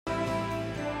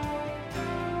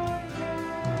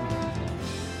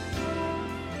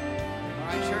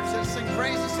sing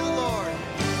praises to the Lord.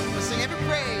 Let's sing every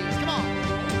praise. Come on.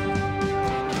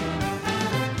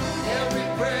 Every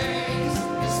praise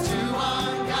is to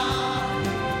our God.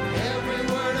 Every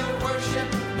word of worship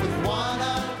with one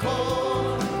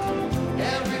accord.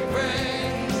 Every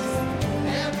praise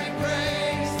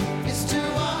is to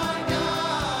our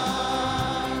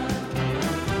God.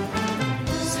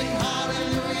 Sing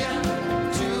hallelujah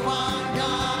to our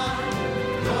God.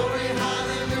 Glory,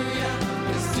 hallelujah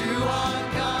is to our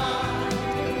God.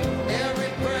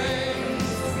 Every praise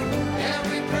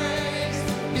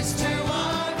is to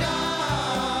our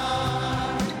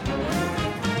God.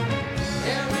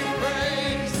 Every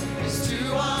praise is to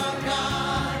our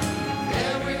God.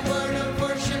 Every word of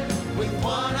worship with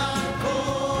one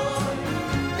accord.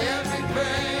 Every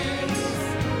praise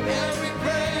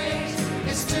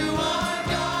is to our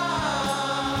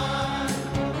God.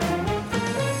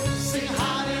 Sing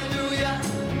hallelujah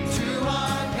to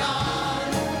our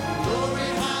God. Glory,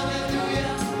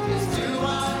 hallelujah is to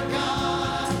our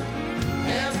God.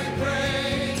 Every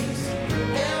praise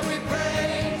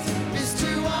is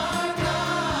to our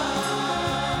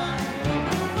God.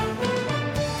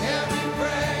 Every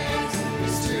praise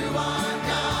is to our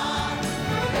God.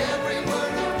 Every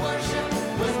word of worship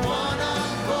with one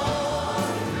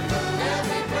accord.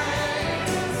 Every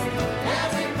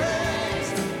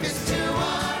praise is to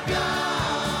our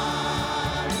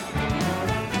God.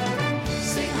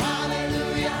 Sing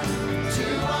hallelujah to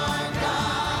our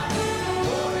God.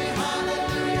 Glory,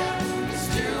 hallelujah is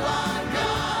to our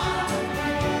God.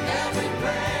 Every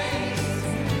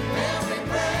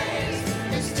praise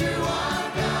is to our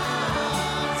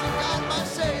God. Sing God my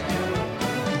Savior.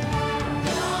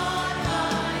 God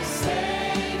my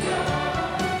Savior.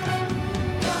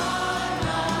 God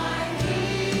my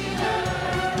healer.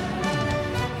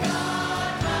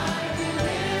 God my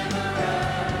deliverer.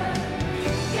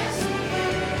 Yes, He is.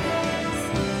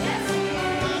 Yes, He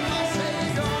is. God my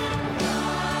Savior.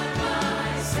 God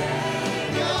my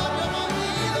Savior. God my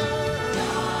healer.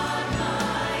 God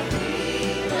my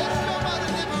healer. Yes, God my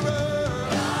deliverer.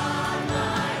 God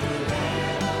my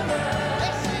deliverer.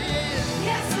 Yes, He is.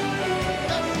 Yes, He is.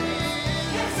 Yes, He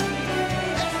is. Yes, He is.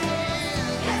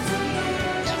 Yes, He is.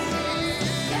 Yes, He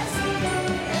is. Yes, He is.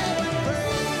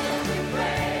 Every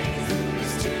praise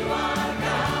is to our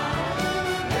God.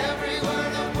 Every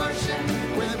word of worship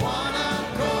with one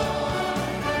accord.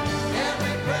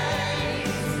 Every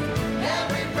praise is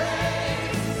to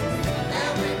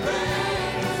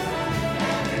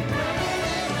our God.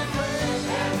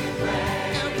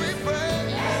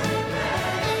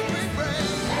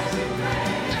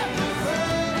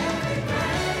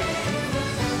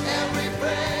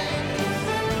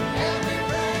 Every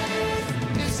praise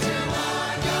is to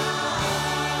our God.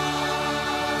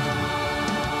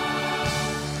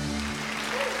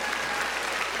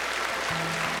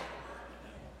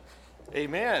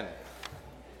 Amen.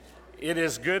 It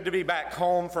is good to be back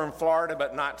home from Florida,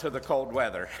 but not to the cold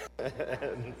weather.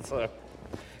 So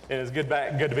it is good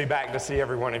to be back to see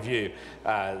every one of you.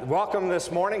 Welcome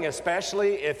this morning,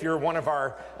 especially if you're one of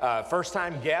our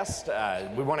first-time guests.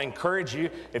 We want to encourage you,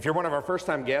 if you're one of our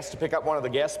first-time guests, to pick up one of the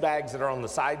guest bags that are on the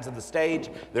sides of the stage.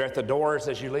 They're at the doors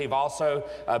as you leave also.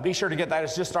 Be sure to get that.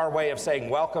 It's just our way of saying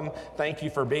welcome. Thank you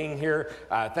for being here.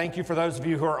 Thank you for those of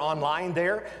you who are online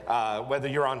there, whether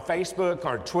you're on Facebook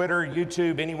or Twitter,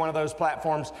 YouTube, any one of those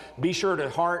platforms. Be sure to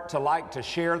heart, to like, to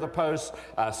share the post,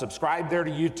 subscribe there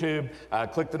to YouTube,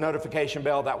 click the notification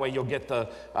bell. That way you'll get the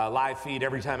live feed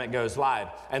every time it goes live.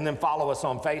 And then follow us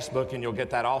on Facebook and you'll get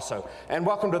that also. And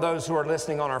welcome to those who are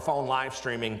listening on our phone live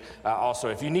streaming also.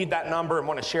 If you need that number and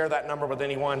want to share that number with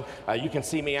anyone, you can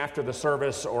see me after the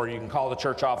service or you can call the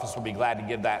church office. We'll be glad to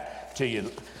give that to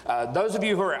you. Those of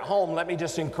you who are at home, let me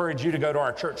just encourage you to go to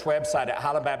our church website at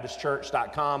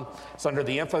highlandbaptistchurch.com. It's under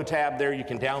the info tab there. You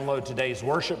can download today's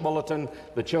worship bulletin,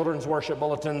 the children's worship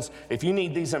bulletins. If you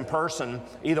need these in person,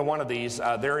 either one of these,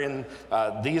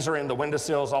 these are in the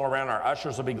windowsills all around. Our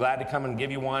ushers will be glad to come and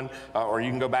give you one, or you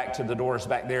can go back to the doors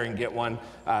back there and get one.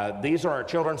 These are our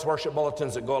children's worship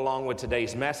bulletins that go along with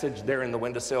today's message. They're in the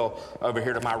windowsill over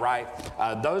here to my right.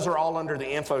 Those are all under the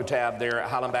info tab there at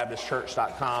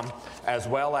highlandbaptistchurch.com, as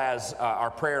well as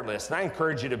our prayer list. And I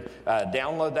encourage you to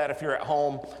download that if you're at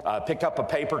home. Pick up a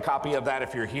paper copy of that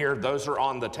if you're here. Those are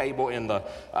on the table in the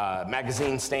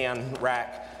magazine stand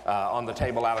rack on the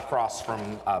table out across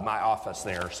from my office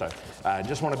there. So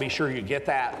just want to be sure you get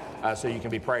that so you can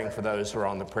be praying for those who are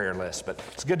on the prayer list. But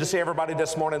it's good to see everybody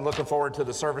this morning. Looking forward to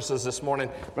the services this morning.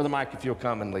 Brother Mike, if you'll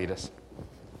come and lead us.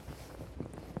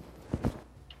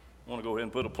 I want to go ahead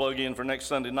and put a plug in for next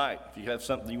Sunday night. If you have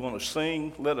something you want to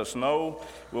sing, let us know.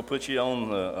 We'll put you on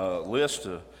the list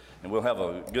to and we'll have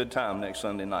a good time next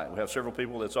Sunday night. We have several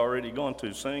people that's already going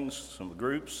to sing, some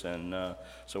groups, and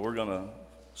so we're going to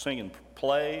sing and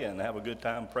play and have a good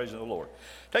time praising the Lord.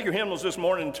 Take your hymnals this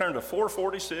morning and turn to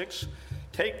 446.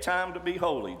 Take time to be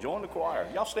holy. Join the choir.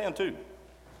 Y'all stand too.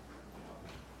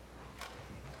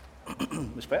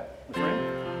 Miss Pat, Miss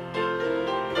Randy.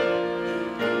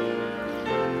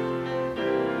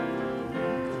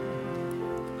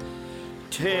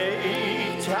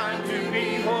 Take time to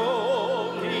be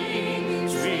holy,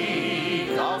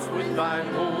 speak oft with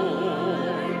thine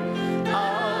Lord,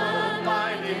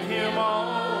 abide in him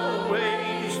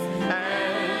always,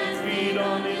 and feed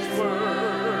on his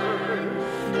word.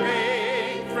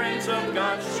 Make friends of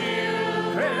God's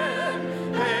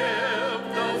children,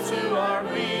 help those who are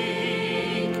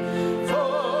weak,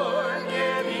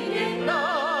 forgetting in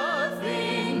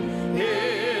nothing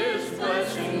his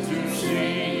blessings to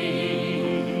see.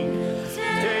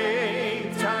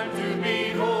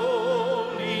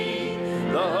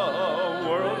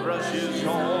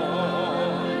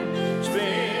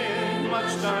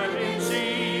 Time in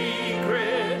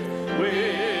secret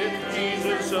with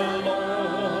Jesus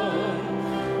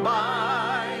alone,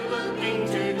 by looking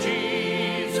to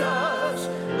Jesus,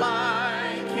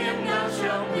 like him thou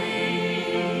shalt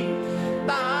be,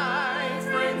 thy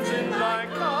friends in thy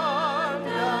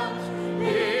conduct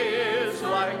his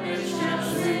likeness to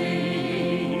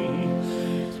see.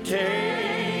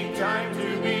 Take time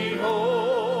to be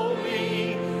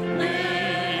holy,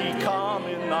 be calm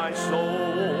in thy soul.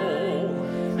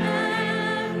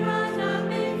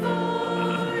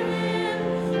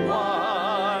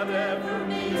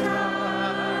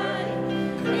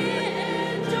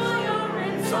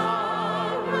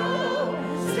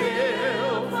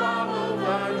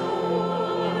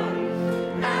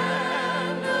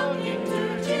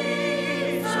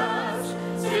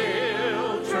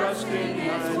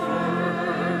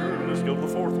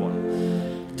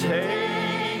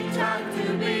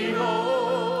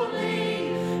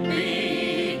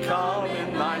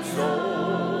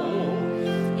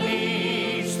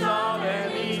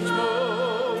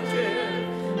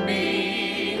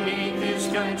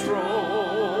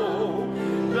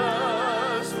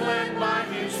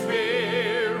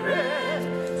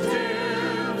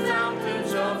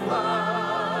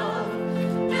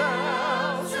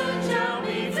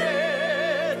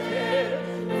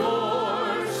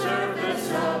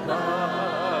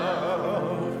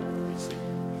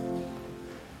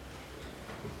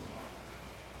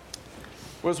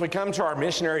 Well, as we come to our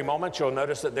missionary moment, you'll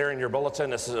notice that there in your bulletin,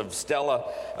 this is of Stella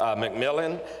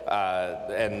McMillan,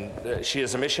 and she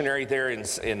is a missionary there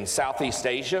in Southeast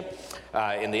Asia,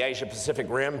 in the Asia Pacific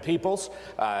Rim peoples,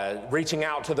 reaching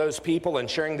out to those people and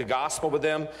sharing the gospel with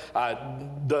them.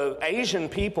 The Asian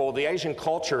people, the Asian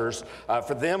cultures,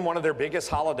 for them, one of their biggest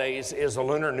holidays is the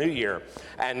Lunar New Year.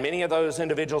 And many of those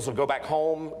individuals will go back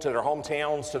home to their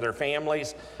hometowns, to their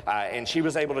families, and she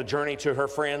was able to journey to her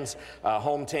friend's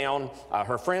hometown.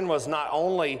 Her friend was not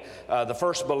only the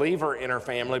first believer in her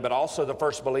family, but also the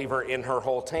first believer in her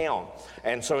whole town.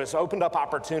 And so it's opened up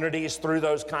opportunities through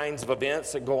those kinds of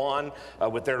events that go on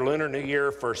with their Lunar New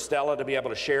Year for Stella to be able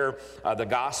to share the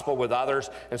gospel with others.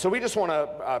 And so we just want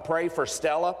to pray for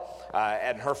Stella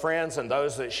and her friends and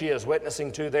those that she is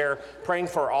witnessing to there, praying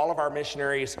for all of our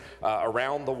missionaries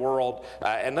around the world.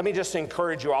 And let me just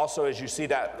encourage you also, as you see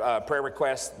that prayer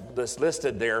request that's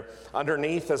listed there,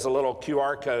 underneath is a little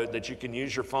QR code that you can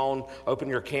use your phone, open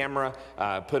your camera,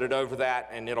 put it over that,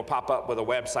 and it'll pop up with a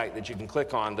website that you can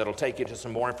click on that'll take you to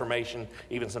some more information,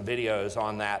 even some videos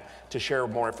on that to share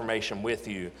more information with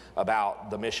you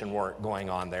about the mission work going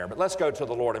on there. But let's go to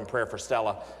the Lord in prayer for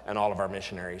Stella and all of our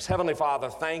missionaries. Heavenly Father,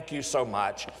 thank you so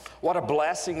much. What a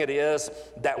blessing it is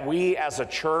that we as a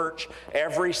church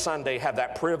every Sunday have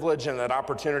that privilege and that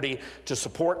opportunity to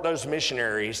support those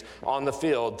missionaries on the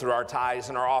field through our tithes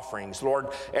and our offerings. Lord,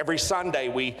 every Sunday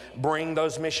we bring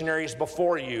those missionaries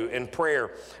before you in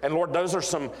prayer. And Lord, those are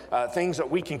some things that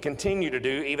we can continue to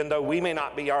do, even though we may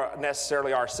not be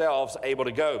necessarily ourselves able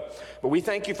to go. But we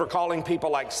thank you for calling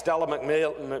people like Stella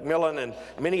McMillan and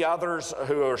many others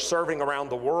who are serving around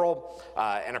the world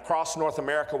and across North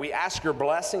America. We ask your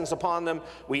blessings upon them.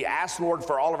 We ask, Lord,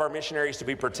 for all of our missionaries to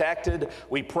be protected.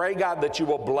 We pray, God, that you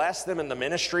will bless them in the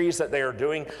ministries that they are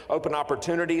doing, open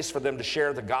opportunities for them to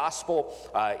share the gospel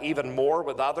even more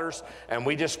with others. And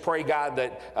we just pray, God,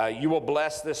 that you will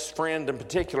bless this friend in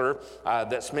particular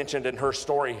that's mentioned in her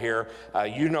story here.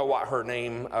 You know what her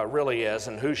name really is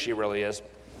and who she really is.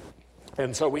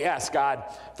 And so we ask God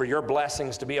for your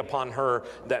blessings to be upon her,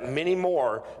 that many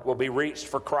more will be reached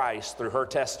for Christ through her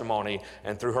testimony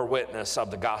and through her witness of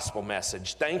the gospel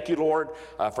message. Thank you, Lord,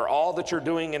 for all that you're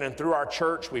doing in and through our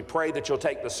church. We pray that you'll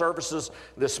take the services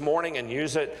this morning and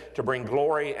use it to bring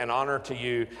glory and honor to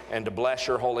you and to bless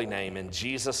your holy name. In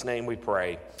Jesus' name we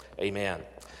pray. Amen.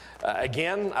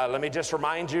 Again, let me just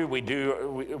remind you,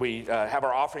 we have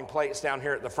our offering plates down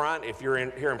here at the front. If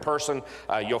you're here in person,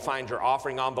 you'll find your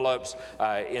offering envelopes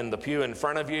in the pew in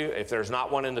front of you. If there's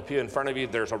not one in the pew in front of you,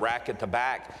 there's a rack at the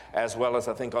back, as well as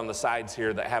I think on the sides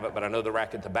here that have it, but I know the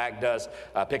rack at the back does.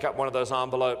 Pick up one of those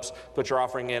envelopes, put your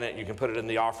offering in it. You can put it in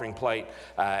the offering plate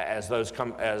as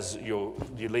you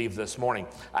leave this morning.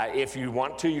 If you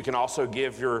want to, you can also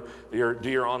give do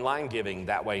your online giving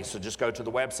that way. So just go to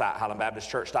the website,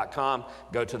 HighlandBaptistChurch.com.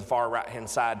 Go to the far right-hand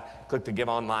side, click the Give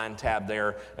Online tab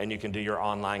there, and you can do your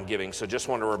online giving. So just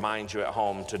want to remind you at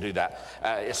home to do that.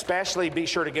 Especially be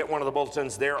sure to get one of the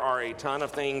bulletins. There are a ton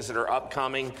of things that are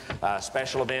upcoming,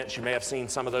 special events. You may have seen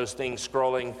some of those things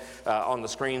scrolling on the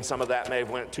screen. Some of that may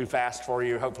have went too fast for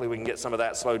you. Hopefully we can get some of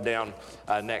that slowed down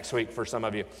next week for some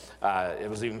of you. It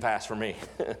was even fast for me.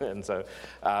 And so,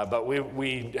 but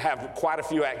we have quite a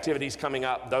few activities coming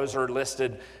up. Those are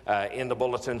listed in the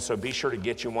bulletin, so be sure to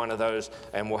get you one of those,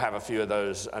 and we'll have a few of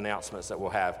those announcements that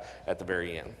we'll have at the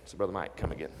very end. So Brother Mike,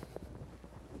 come again.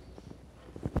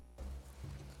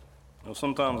 Well,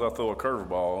 sometimes I throw a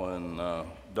curveball and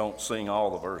don't sing all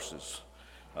the verses.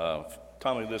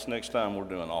 Tommy, this next time we're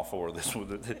doing all four of this.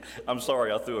 I'm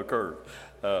sorry I threw a curve.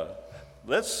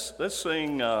 Let's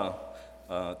sing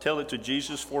Tell It to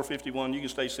Jesus, 451. You can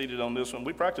stay seated on this one.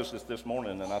 We practiced this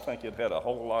morning, and I think it had a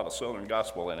whole lot of Southern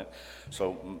gospel in it.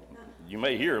 So you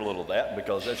may hear a little of that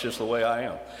because that's just the way I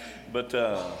am. But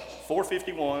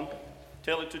 451,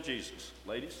 Tell It to Jesus.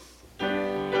 Ladies.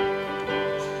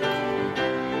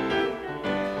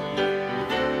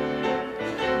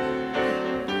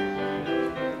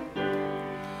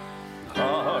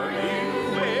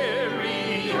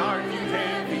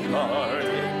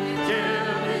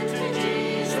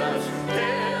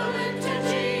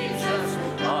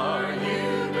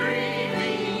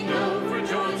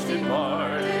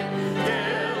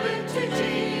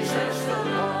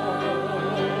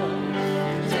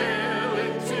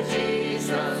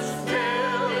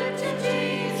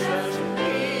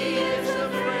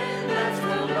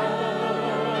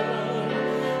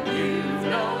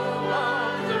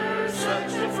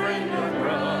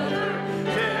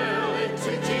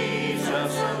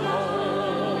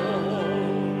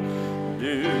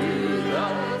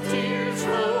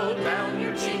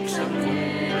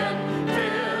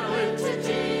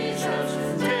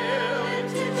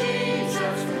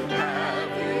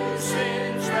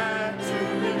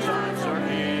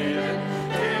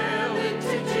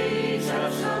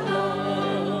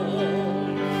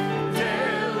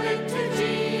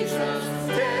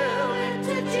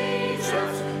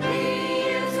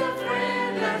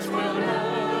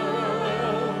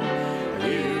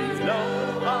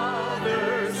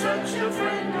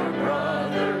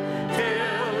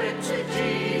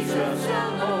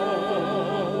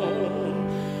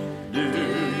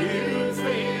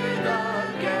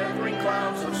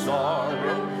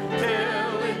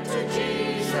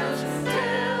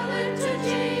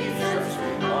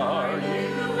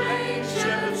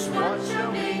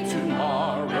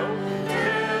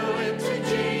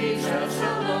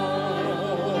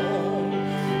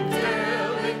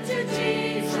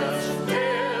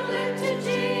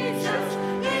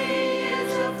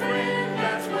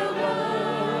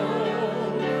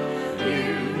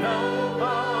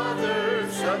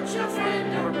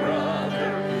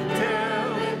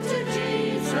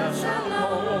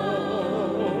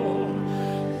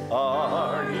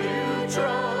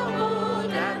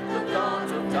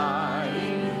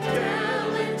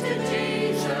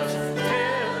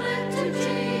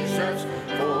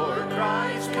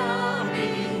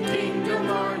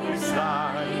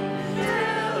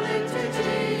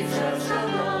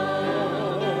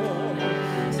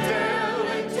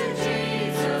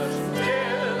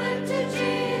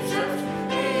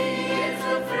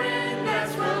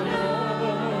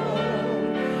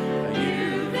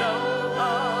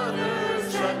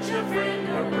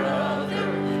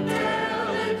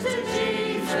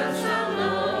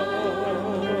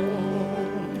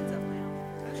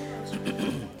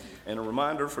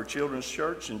 For Children's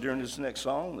Church, and during this next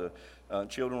song, the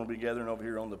children will be gathering over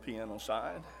here on the piano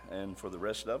side, and for the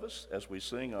rest of us, as we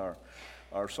sing our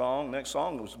song, next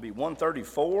song will be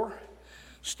 134.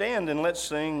 Stand and let's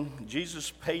sing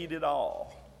Jesus Paid It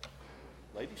All.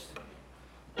 Ladies.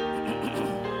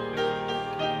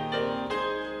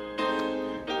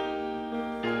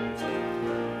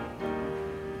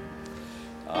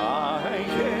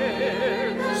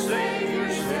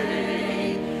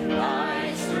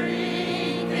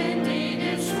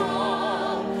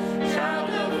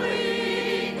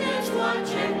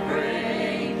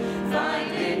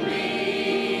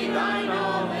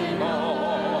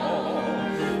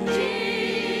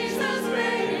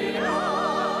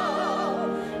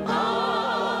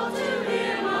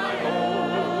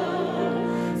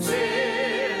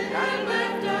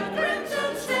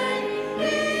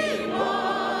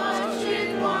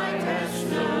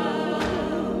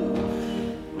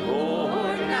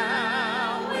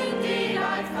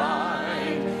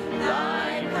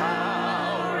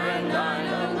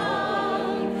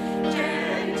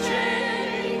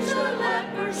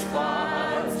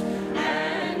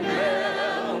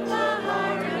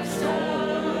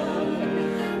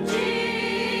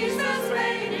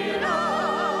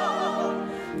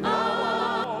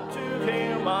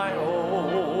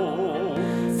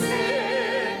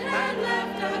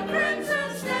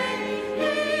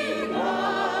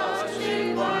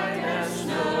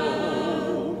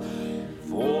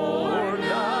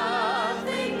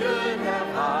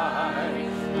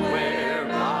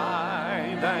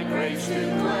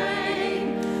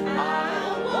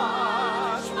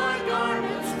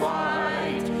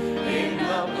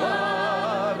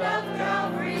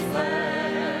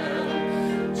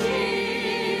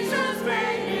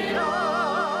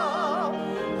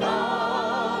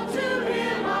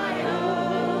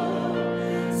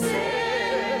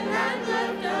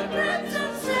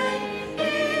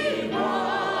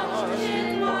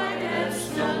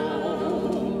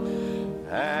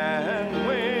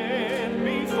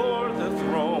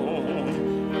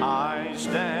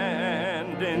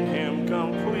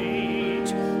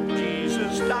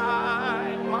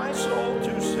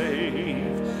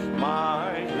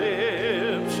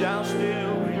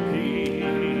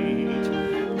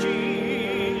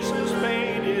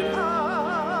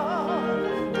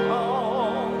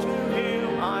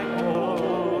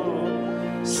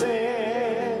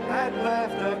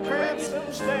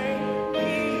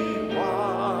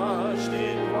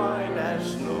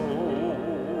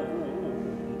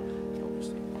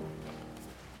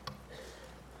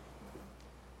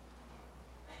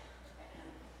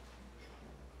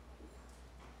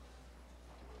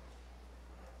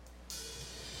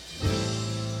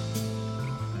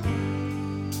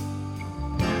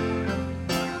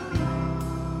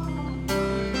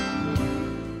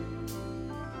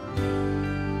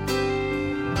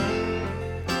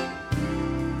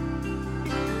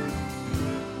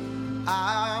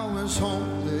 was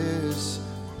hopeless,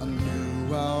 I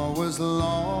knew I was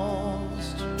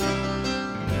lost.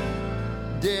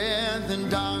 Death and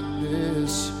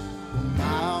darkness were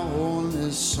my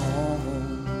only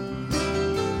song.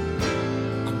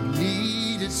 I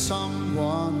needed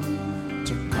someone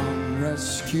to come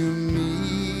rescue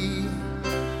me,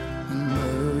 and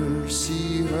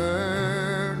mercy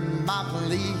heard my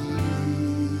plea.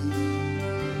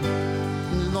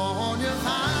 Lord, you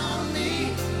found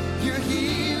me, you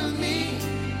healed me,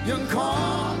 you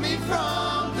called me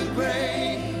from the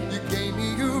grave. You gave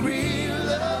me your real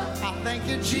love. I thank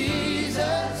you,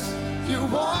 Jesus. You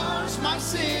washed my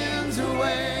sins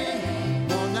away.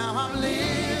 Well, now I'm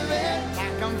living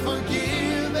like I'm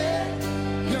forgiven.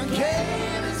 You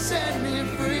came and set me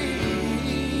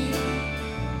free.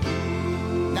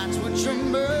 That's what your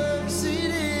mercy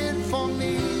did for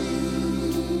me.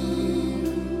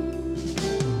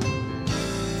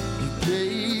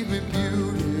 Gave me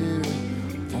beauty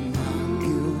for my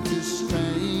guilty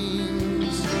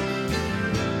stains.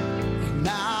 And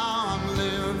now I'm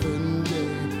living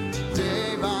day to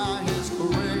day by His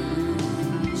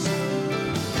grace.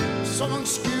 So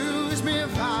excuse me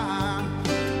if I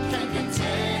can't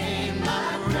contain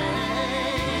my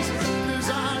praise, 'cause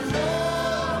I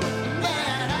know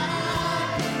that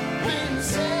I've been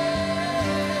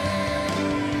saved.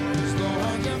 'Cause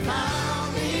Lord, you found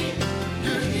me,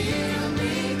 you healed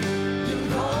me, you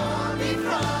called me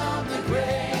from the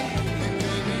grave. You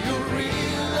gave me your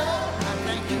real love. I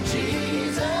thank you,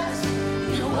 Jesus.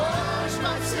 You washed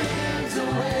my sins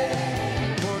away.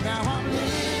 For now I'm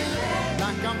living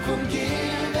like I'm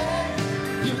forgiven.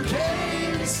 You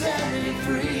came to set me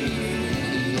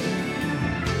free.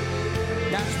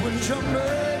 That's what your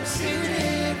mercy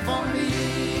did for me.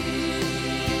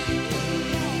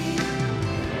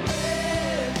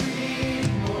 Every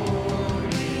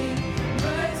morning,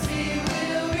 mercy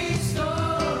will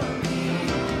restore me.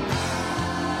 I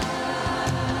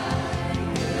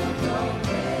will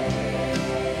proclaim.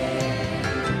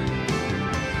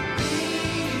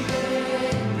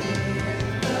 Even if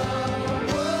the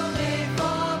world may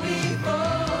fall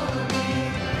before me,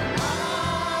 I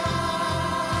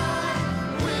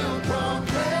will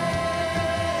proclaim.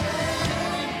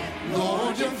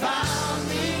 Lord, you found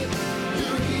me,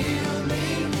 you healed me,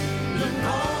 you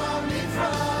called me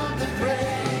from the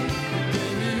grave.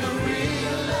 Gave me your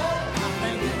real love. I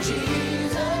thank you,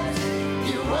 Jesus.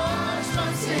 You washed my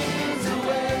sins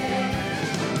away.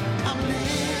 I'm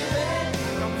living,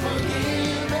 I'm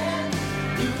forgiven.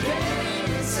 You came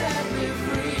and set me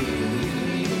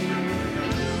free.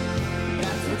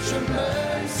 That's what your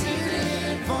mercy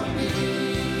did for me.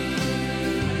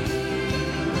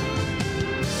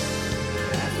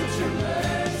 That's what your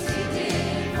mercy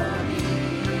did for me.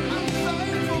 I'm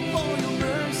thankful for your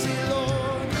mercy,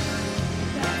 Lord.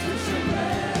 That's what your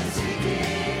mercy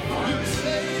did for me. You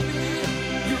saved me,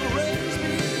 you raised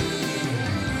me.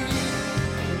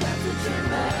 That's what your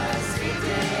mercy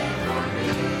did for me.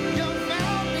 You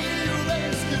found me, you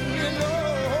rescued me,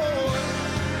 Lord.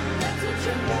 That's what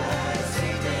your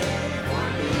mercy did for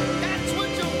me. That's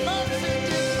what your mercy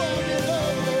did for me,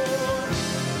 Lord.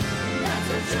 That's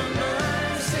what your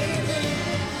mercy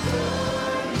did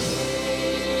for me.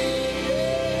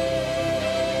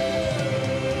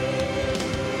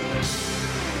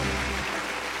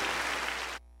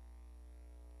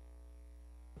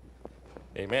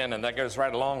 Amen. And that goes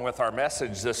right along with our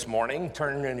message this morning.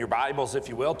 Turn in your Bibles, if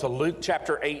you will, to Luke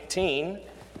chapter 18,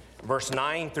 verse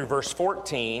 9 through verse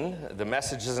 14. The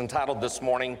message is entitled this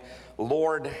morning,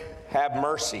 Lord, have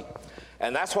mercy.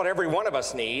 And that's what every one of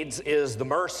us needs, is the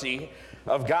mercy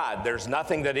of God. There's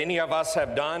nothing that any of us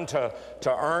have done to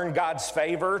earn God's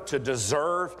favor, to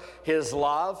deserve His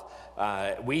love.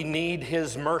 We need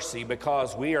His mercy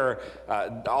because we are,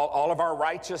 all of our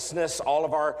righteousness, all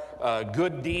of our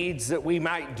good deeds that we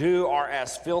might do are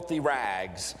as filthy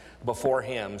rags before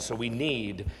Him. So we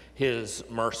need His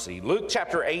mercy. Luke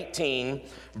chapter 18,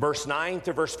 verse 9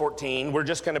 through verse 14. We're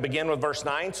just going to begin with verse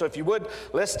 9. So if you would,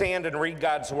 let's stand and read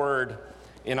God's word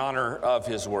in honor of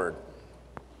His word.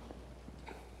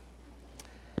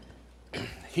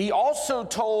 He also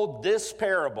told this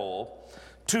parable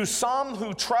to some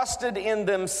who trusted in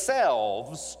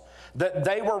themselves that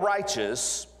they were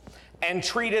righteous and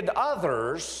treated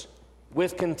others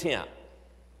with contempt.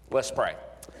 Let's pray.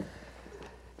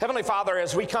 Heavenly Father,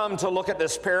 as we come to look at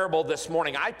this parable this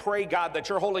morning, I pray, God, that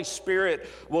your Holy Spirit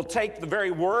will take the very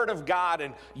word of God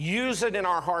and use it in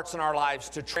our hearts and our lives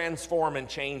to transform and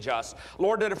change us.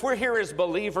 Lord, that if we're here as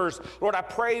believers, Lord, I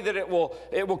pray that it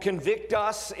will convict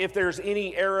us if there's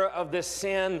any area of this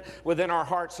sin within our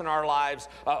hearts and our lives,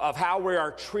 of how we are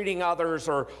treating others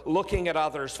or looking at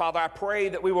others. Father, I pray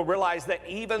that we will realize that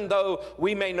even though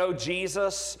we may know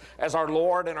Jesus as our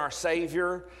Lord and our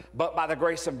Savior, but by the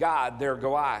grace of God, there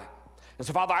go I. And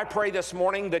so, Father, I pray this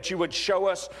morning that you would show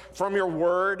us from your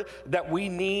word that we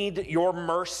need your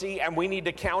mercy and we need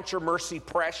to count your mercy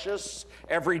precious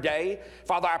every day.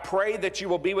 Father, I pray that you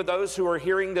will be with those who are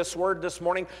hearing this word this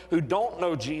morning who don't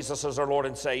know Jesus as our Lord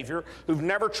and Savior, who've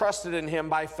never trusted in him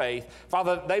by faith.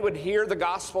 Father, they would hear the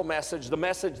gospel message, the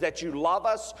message that you love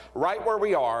us right where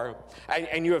we are,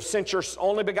 and you have sent your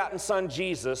only begotten Son,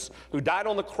 Jesus, who died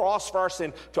on the cross for our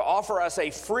sin, to offer us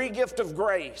a free gift of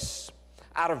grace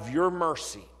out of your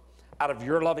mercy, out of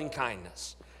your loving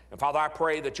kindness. And Father, I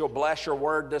pray that you'll bless your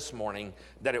word this morning,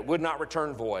 that it would not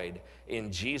return void.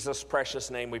 In Jesus' precious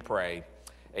name we pray.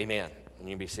 Amen. And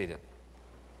you can be seated.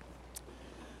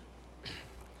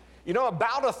 You know,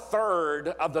 about a third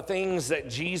of the things that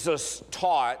Jesus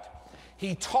taught,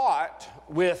 he taught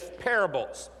with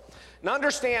parables. Now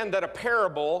understand that a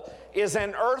parable is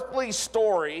an earthly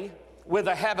story with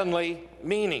a heavenly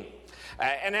meaning.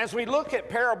 And as we look at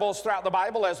parables throughout the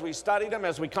Bible, as we study them,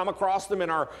 as we come across them in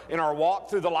our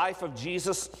walk through the life of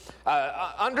Jesus,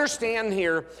 understand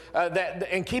here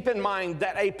and keep in mind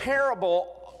that a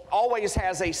parable always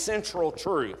has a central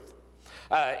truth.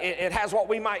 It has what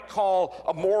we might call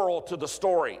a moral to the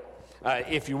story,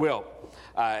 if you will.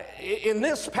 In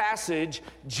this passage,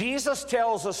 Jesus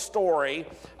tells a story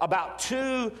about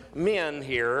two men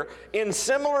here in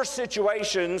similar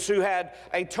situations who had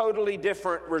a totally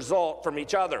different result from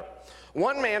each other.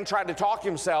 One man tried to talk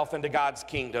himself into God's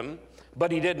kingdom,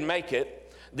 but he didn't make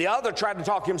it. The other tried to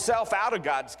talk himself out of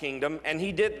God's kingdom, and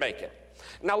he did make it.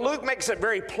 Now, Luke makes it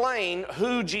very plain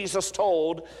who Jesus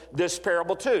told this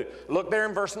parable to. Look there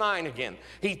in verse 9 again.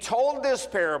 He told this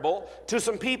parable to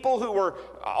some people who were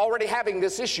already having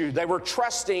this issue. They were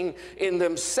trusting in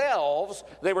themselves,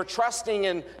 they were trusting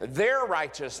in their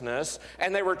righteousness,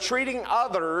 and they were treating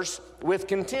others with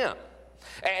contempt.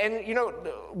 And, you know,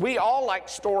 we all like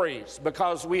stories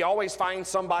because we always find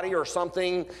somebody or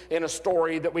something in a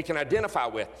story that we can identify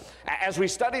with. As we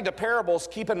study the parables,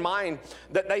 keep in mind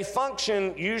that they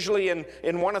function usually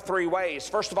in one of three ways.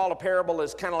 First of all, a parable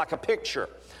is kind of like a picture,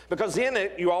 because in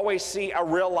it you always see a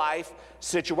real life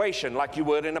situation like you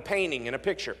would in a painting, in a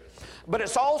picture. But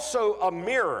it's also a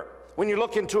mirror. When you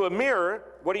look into a mirror,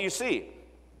 what do you see?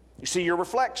 You see your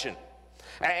reflection.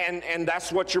 And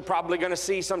that's what you're probably going to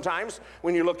see sometimes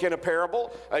when you look in a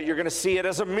parable. You're going to see it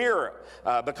as a mirror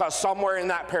because somewhere in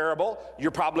that parable,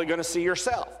 you're probably going to see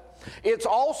yourself. It's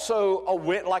also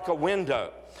like a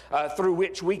window through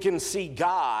which we can see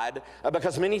God,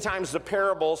 because many times the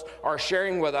parables are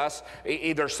sharing with us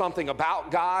either something about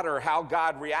God or how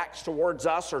God reacts towards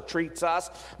us or treats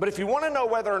us. But if you want to know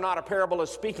whether or not a parable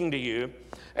is speaking to you,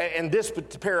 and this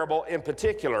parable in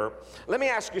particular, let me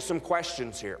ask you some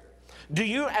questions here. Do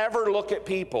you ever look at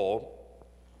people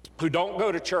who don't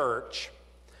go to church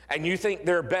and you think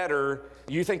they're better,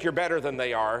 you think you're better than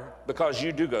they are because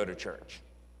you do go to church?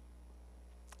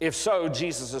 If so,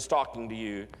 Jesus is talking to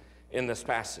you in this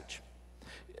passage.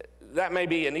 That may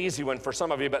be an easy one for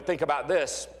some of you, but think about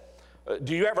this.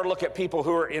 Do you ever look at people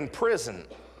who are in prison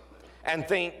and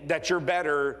think that you're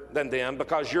better than them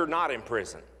because you're not in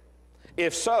prison?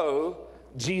 If so,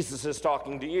 Jesus is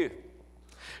talking to you.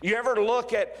 You ever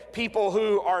look at people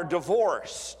who are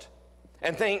divorced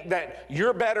and think that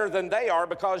you're better than they are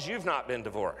because you've not been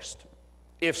divorced?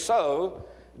 If so,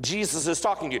 Jesus is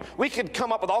talking to you. We could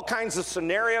come up with all kinds of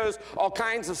scenarios, all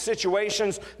kinds of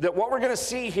situations that what we're going to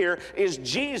see here is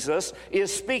Jesus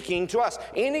is speaking to us.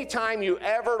 Anytime you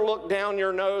ever look down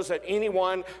your nose at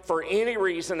anyone for any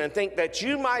reason and think that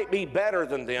you might be better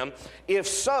than them, if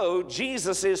so,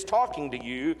 Jesus is talking to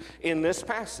you in this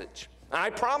passage. I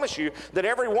promise you that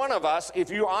every one of us, if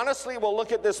you honestly will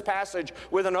look at this passage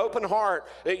with an open heart,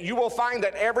 you will find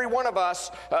that every one of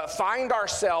us find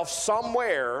ourselves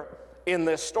somewhere in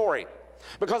this story.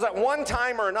 Because at one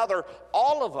time or another,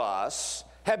 all of us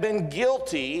have been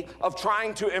guilty of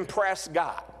trying to impress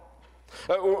God.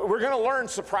 We're going to learn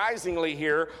surprisingly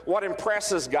here what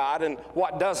impresses God and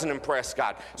what doesn't impress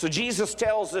God. So Jesus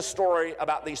tells this story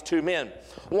about these two men.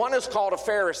 One is called a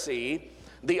Pharisee,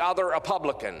 the other a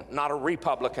publican. Not a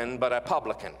Republican, but a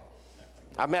publican.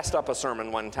 I messed up a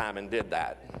sermon one time and did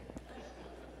that.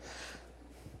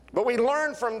 But we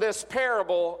learn from this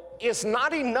parable, it's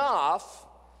not enough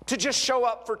to just show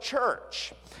up for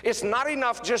church. It's not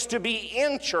enough just to be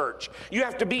in church. You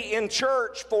have to be in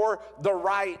church for the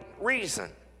right reason.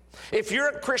 If you're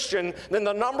a Christian, then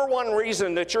the number one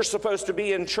reason that you're supposed to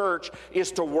be in church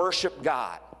is to worship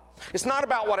God. It's not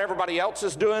about what everybody else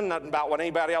is doing, not about what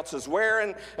anybody else is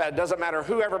wearing. It doesn't matter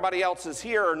who everybody else is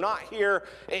here or not here.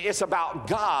 It's about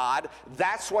God.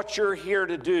 That's what you're here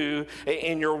to do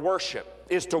in your worship,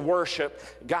 is to worship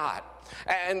God.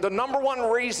 And the number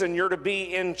one reason you're to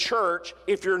be in church,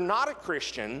 if you're not a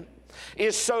Christian,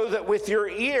 is so that with your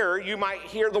ear you might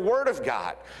hear the Word of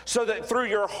God, so that through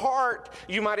your heart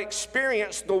you might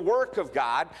experience the work of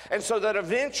God, and so that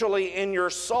eventually in your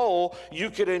soul you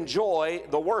could enjoy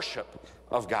the worship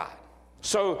of God.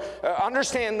 So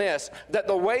understand this, that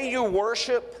the way you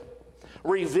worship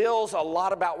reveals a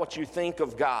lot about what you think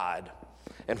of God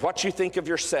and what you think of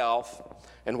yourself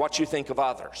and what you think of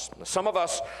others. Some of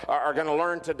us are going to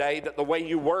learn today that the way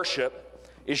you worship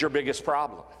is your biggest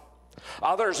problem.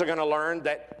 Others are going to learn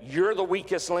that you're the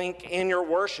weakest link in your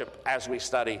worship as we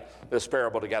study this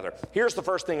parable together. Here's the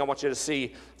first thing I want you to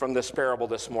see from this parable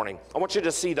this morning. I want you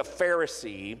to see the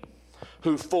Pharisee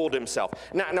who fooled himself.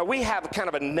 Now we have kind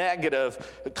of a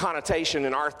negative connotation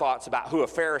in our thoughts about who a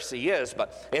Pharisee is,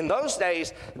 but in those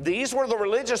days, these were the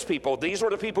religious people. These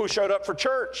were the people who showed up for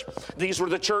church. These were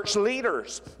the church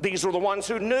leaders. These were the ones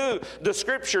who knew the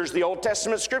scriptures, the Old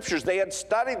Testament scriptures. They had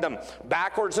studied them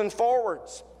backwards and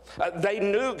forwards. They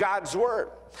knew God's word.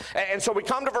 And so we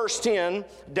come to verse 10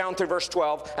 down through verse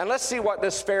 12, and let's see what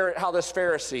how this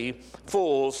Pharisee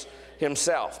fools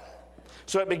himself.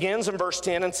 So it begins in verse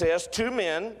 10 and says, 2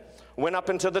 men went up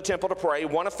into the temple to pray,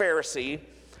 one a Pharisee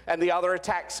and the other a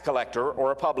tax collector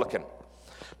or a publican.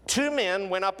 2 men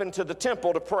went up into the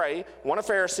temple to pray, one a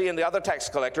Pharisee and the other tax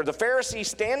collector. The Pharisee,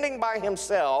 standing by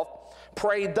himself,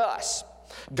 prayed thus: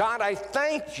 God, I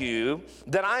thank you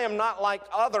that I am not like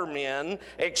other men,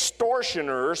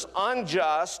 extortioners,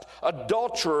 unjust,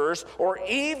 adulterers, or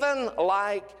even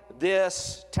like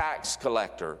this tax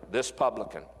collector, this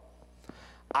publican.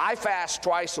 I fast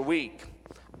twice a week.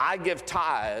 I give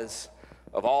tithes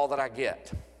of all that I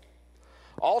get.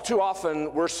 All too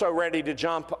often, we're so ready to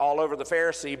jump all over the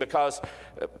Pharisee because,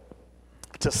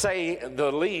 to say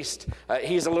the least,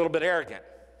 he's a little bit arrogant.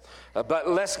 But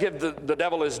let's give the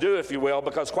devil his due, if you will,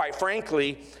 because quite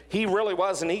frankly, he really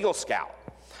was an Eagle Scout.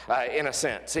 In a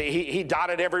sense, he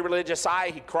dotted every religious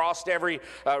I. He crossed every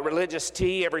religious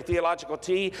T, every theological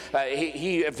T.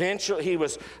 He eventually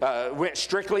went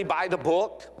strictly by the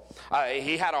book.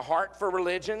 He had a heart for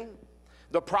religion.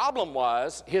 The problem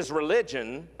was his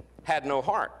religion had no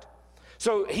heart.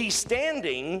 So he's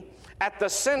standing at the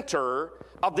center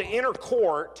of the inner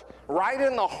court, right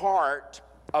in the heart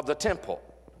of the temple.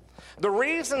 The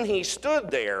reason he stood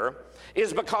there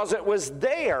is because it was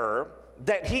there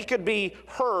that he could be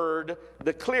heard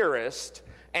the clearest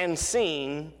and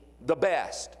seen the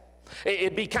best.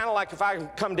 It'd be kind of like if I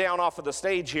come down off of the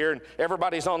stage here and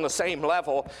everybody's on the same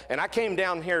level, and I came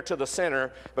down here to the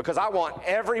center because I want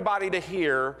everybody to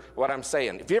hear what I'm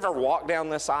saying. If you ever walk down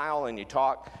this aisle and you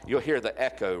talk, you'll hear the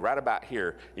echo right about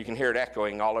here. You can hear it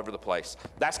echoing all over the place.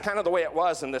 That's kind of the way it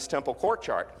was in this temple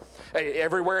courtyard.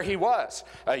 Everywhere he was,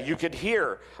 you could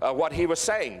hear what he was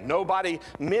saying. Nobody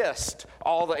missed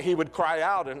all that he would cry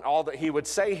out and all that he would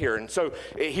say here. And so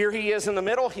here he is in the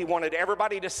middle. He wanted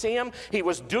everybody to see him. He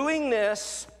was doing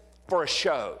this for a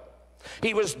show.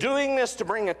 He was doing this to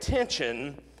bring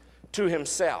attention to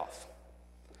himself.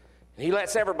 He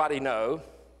lets everybody know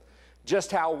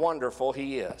just how wonderful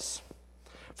he is.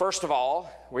 First of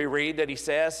all, we read that he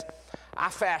says, I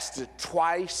fasted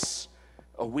twice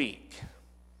a week.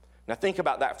 Now think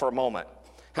about that for a moment.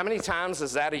 How many times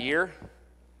is that a year?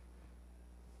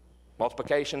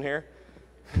 Multiplication here?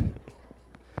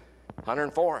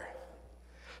 104.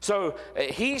 So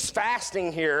he's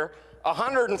fasting here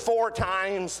 104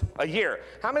 times a year.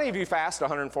 How many of you fast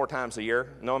 104 times a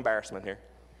year? No embarrassment here.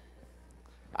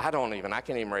 I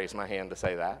can't even raise my hand to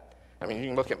say that. I mean, you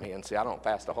can look at me and see I don't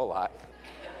fast a whole lot.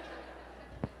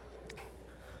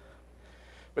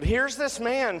 But here's this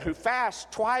man who fasts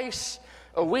twice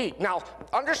a week. Now,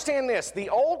 understand this. The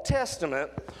Old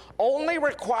Testament only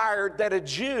required that a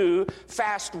Jew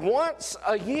fast once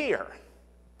a year.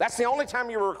 That's the only time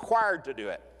you were required to do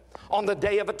it, on the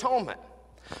Day of Atonement.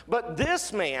 But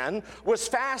this man was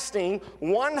fasting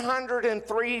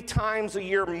 103 times a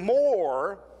year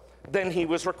more than he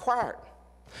was required.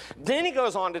 Then he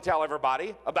goes on to tell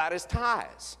everybody about his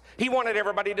tithes. He wanted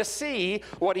everybody to see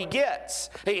what he gets.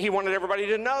 He wanted everybody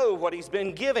to know what he's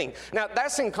been giving. Now,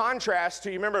 that's in contrast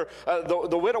to, you remember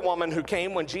the widow woman who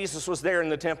came when Jesus was there in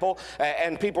the temple,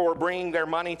 and people were bringing their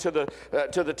money to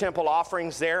the temple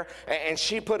offerings there, and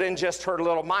she put in just her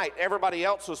little mite. Everybody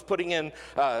else was putting in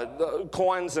the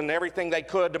coins and everything they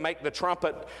could to make the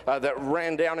trumpet that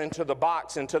ran down into the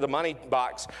box, into the money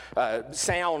box,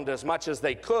 sound as much as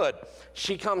they could.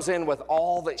 She comes in with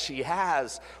all that she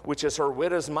has, which is her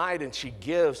widow's mite, and she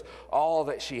gives all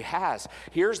that she has.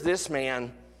 Here's this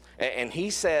man, and he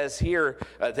says here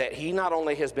that he not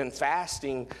only has been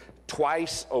fasting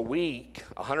twice a week,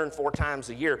 104 times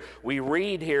a year, we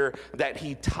read here that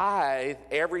he tithed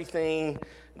everything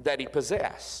that he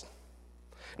possessed.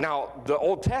 Now, the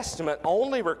Old Testament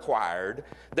only required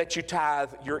that you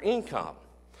tithe your income.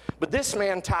 But this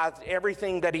man tithed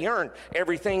everything that he earned,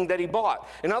 everything that he bought.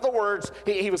 In other words,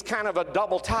 he was kind of a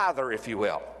double tither, if you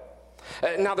will.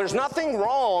 Now, there's nothing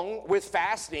wrong with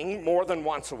fasting more than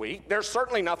once a week. There's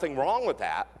certainly nothing wrong with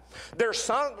that. There's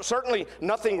certainly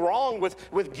nothing wrong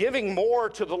with giving more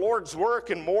to the Lord's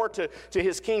work and more to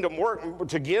his kingdom work,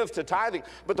 to give to tithing.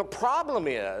 But the problem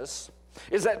is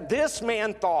that this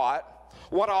man thought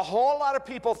what a whole lot of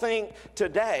people think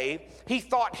today. He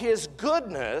thought his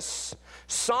goodness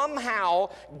somehow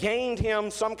gained him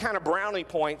some kind of brownie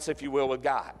points, if you will, with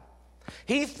God.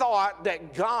 He thought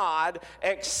that God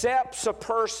accepts a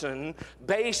person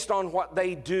based on what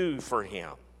they do for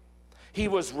him. He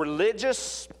was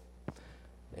religious,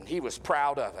 and he was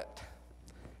proud of it,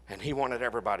 and he wanted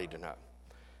everybody to know.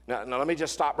 Now let me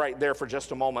just stop right there for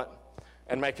just a moment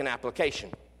and make an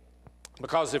application.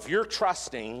 Because if you're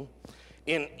trusting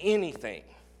in anything,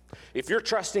 if you're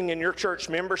trusting in your church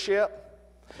membership,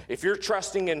 if you're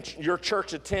trusting in your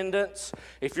church attendance,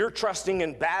 if you're trusting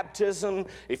in baptism,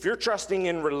 if you're trusting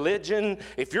in religion,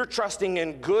 if you're trusting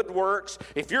in good works,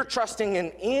 if you're trusting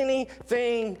in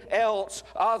anything else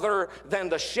other than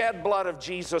the shed blood of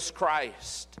Jesus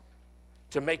Christ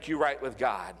to make you right with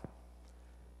God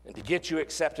and to get you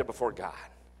accepted before God,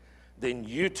 then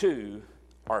you too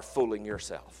are fooling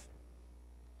yourself.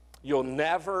 You'll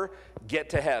never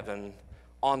get to heaven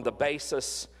on the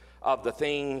basis of the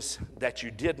things that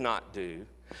you did not do,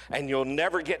 and you'll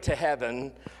never get to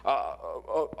heaven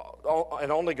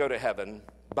and only go to heaven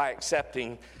by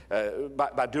accepting,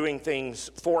 by doing things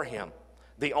for him.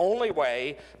 The only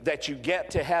way that you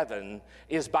get to heaven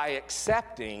is by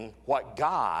accepting what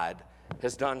God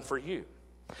has done for you.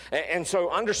 And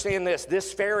so understand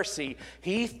this Pharisee,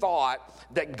 he thought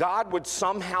that God would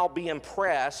somehow be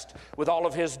impressed with all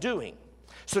of his doing.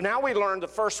 So now we learn the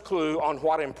first clue on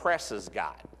what impresses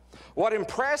God. What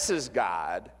impresses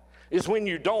God is when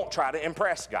you don't try to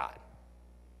impress God.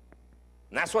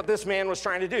 And that's what this man was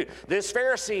trying to do. This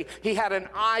Pharisee, he had an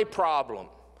I problem.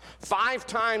 5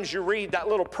 times you read that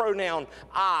little pronoun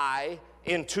I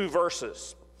in 2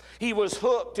 verses. He was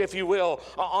hooked, if you will,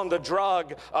 on the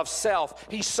drug of self.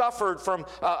 He suffered from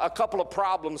a couple of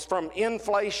problems, from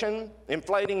inflation,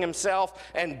 inflating himself,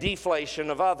 and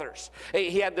deflation of others.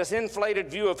 He had this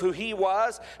inflated view of who he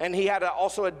was, and he had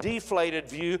also a deflated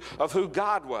view of who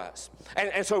God was.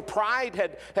 And so pride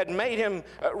had made him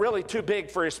really too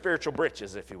big for his spiritual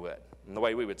britches, if you would, in the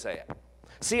way we would say it.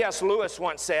 C.S. Lewis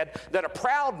once said that a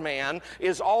proud man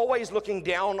is always looking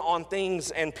down on things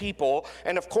and people,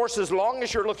 and of course, as long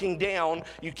as you're looking down,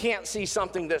 you can't see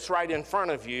something that's right in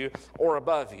front of you or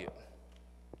above you.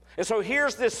 And so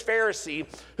here's this Pharisee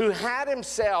who had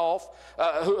himself,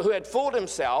 who had fooled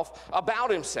himself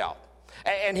about himself,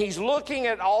 and he's looking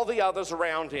at all the others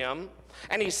around him,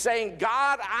 and he's saying,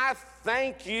 God, I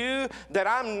thank you that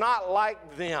I'm not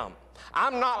like them.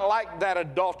 I'm not like that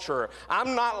adulterer.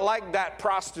 I'm not like that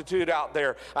prostitute out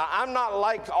there. I'm not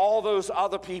like all those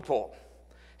other people.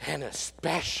 And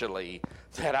especially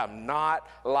that I'm not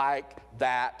like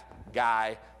that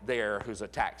guy there who's a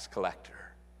tax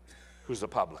collector, who's a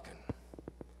publican.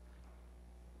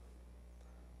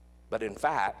 But in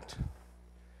fact,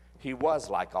 he was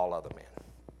like all other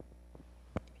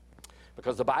men.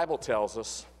 Because the Bible tells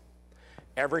us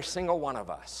every single one of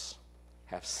us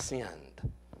have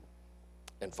sinned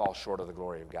and fall short of the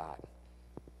glory of God.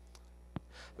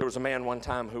 There was a man one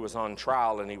time who was on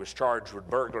trial, and he was charged with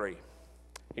burglary.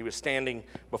 He was standing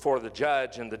before the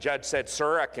judge, and the judge said,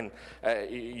 "Sir,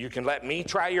 you can let me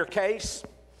try your case,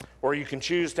 or you can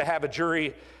choose to have a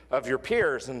jury of your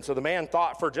peers." And so the man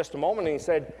thought for just a moment, and he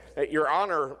said, "Your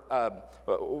Honor,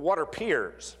 what are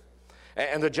peers?"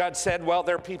 And the judge said, "Well,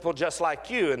 they're people just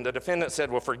like you." And the defendant said,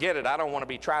 "Well, forget it. I don't want to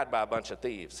be tried by a bunch of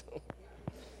thieves."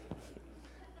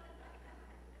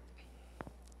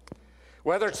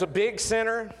 Whether it's a big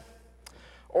sinner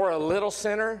or a little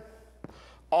sinner,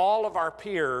 all of our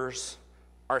peers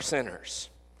are sinners.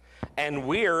 And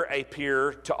we're a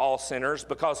peer to all sinners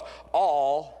because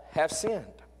all have sinned.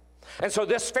 And so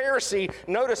this Pharisee,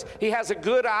 notice he has a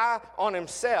good eye on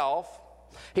himself,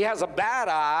 he has a bad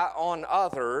eye on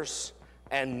others,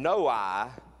 and no eye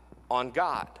on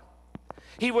God.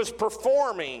 He was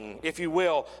performing, if you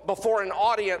will, before an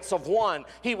audience of one.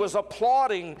 He was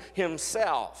applauding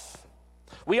himself.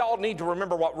 We all need to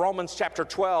remember what Romans chapter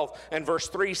 12 and verse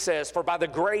 3 says, "For by the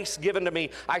grace given to me,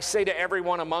 I say to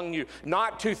everyone among you,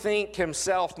 not to think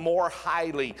himself more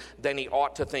highly than he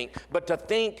ought to think, but to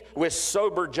think with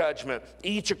sober judgment,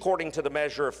 each according to the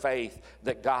measure of faith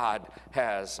that God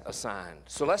has assigned."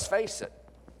 So let's face it,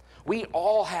 we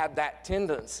all have that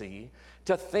tendency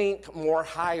to think more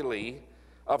highly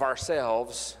of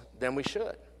ourselves than we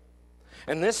should.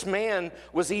 And this man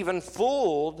was even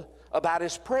fooled about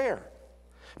his prayer.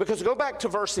 Because go back to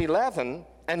verse 11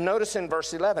 and notice in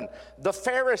verse 11, the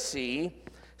Pharisee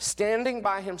standing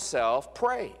by himself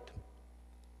prayed.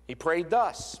 He prayed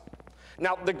thus.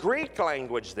 Now the Greek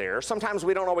language there, sometimes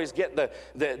we don't always get the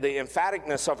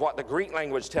emphaticness of what the Greek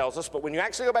language tells us, but when you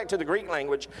actually go back to the Greek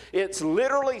language, it's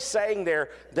literally saying there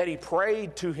that he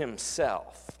prayed to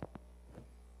himself.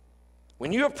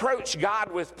 When you approach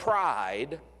God with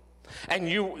pride, and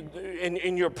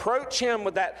you approach him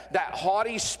with that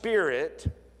haughty spirit,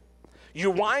 you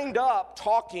wind up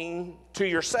talking to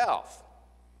yourself.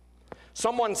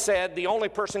 Someone said the only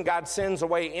person God sends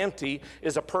away empty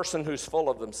is a person who's full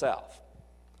of themselves.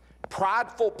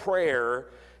 Prideful prayer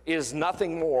is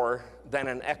nothing more than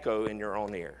an echo in your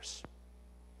own ears.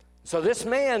 So this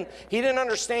man, he didn't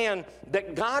understand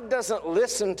that God doesn't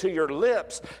listen to your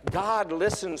lips. God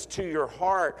listens to your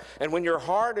heart. And when your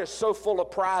heart is so full of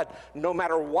pride, no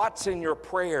matter what's in your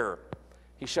prayer,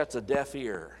 he shuts a deaf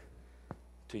ear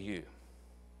to you.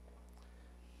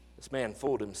 This man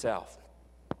fooled himself.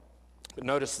 But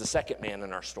notice the second man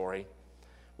in our story.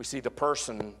 We see the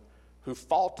person who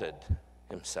faulted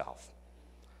himself.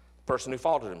 The person who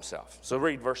faulted himself. So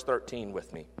read verse 13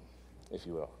 with me, if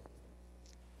you will.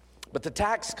 But the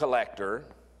tax collector,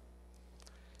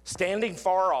 standing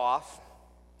far off,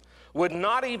 would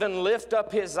not even lift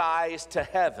up his eyes to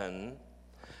heaven,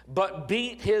 but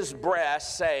beat his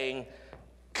breast, saying,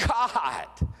 "God,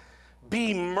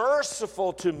 be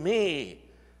merciful to me,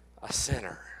 a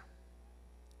sinner."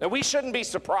 Now, we shouldn't be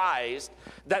surprised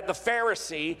that the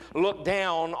Pharisee looked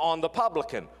down on the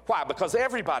publican. Why? Because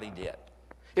everybody did.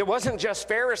 It wasn't just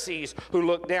Pharisees who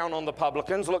looked down on the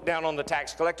publicans, looked down on the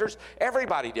tax collectors.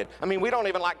 Everybody did. I mean, we don't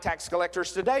even like tax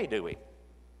collectors today, do we?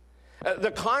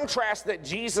 The contrast that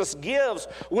Jesus gives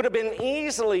would have been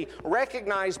easily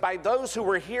recognized by those who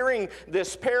were hearing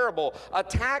this parable. A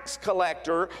tax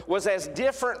collector was as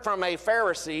different from a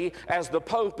Pharisee as the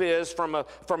Pope is from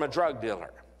a drug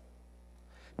dealer.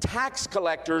 Tax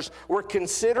collectors were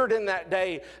considered in that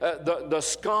day the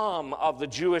scum of the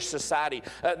Jewish society.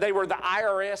 They were the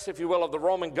IRS, if you will, of the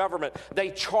Roman government.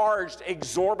 They charged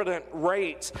exorbitant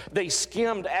rates. They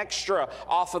skimmed extra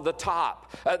off of the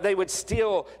top. They would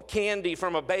steal candy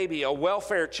from a baby, a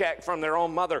welfare check from their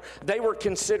own mother. They were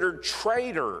considered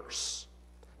traitors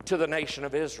to the nation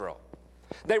of Israel.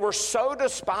 They were so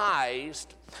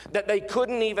despised that they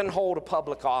couldn't even hold a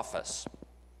public office.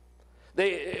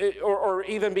 Or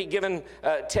even be given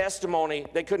testimony.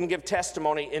 They couldn't give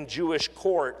testimony in Jewish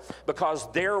court because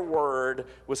their word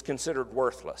was considered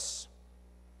worthless.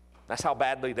 That's how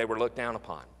badly they were looked down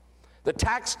upon. The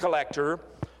tax collector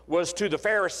was to the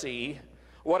Pharisee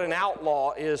what an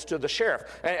outlaw is to the sheriff.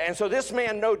 And so this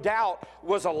man, no doubt,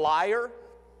 was a liar.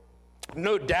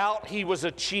 No doubt he was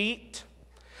a cheat.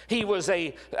 He was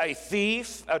a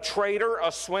thief, a traitor, a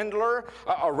swindler,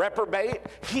 a reprobate.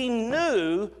 He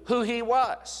knew who he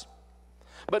was.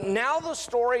 But now the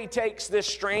story takes this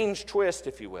strange twist,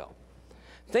 if you will.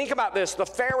 Think about this. The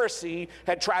Pharisee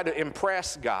had tried to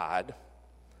impress God,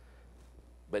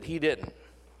 but he didn't.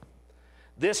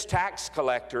 This tax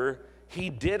collector, he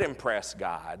did impress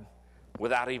God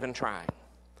without even trying.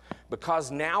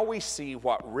 Because now we see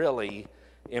what really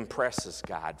impresses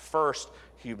God. First,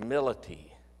 humility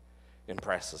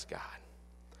impresses God.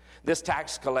 This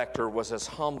tax collector was as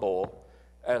humble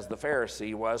as the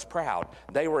Pharisee was proud.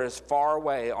 They were as far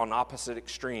away on opposite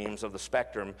extremes of the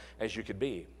spectrum as you could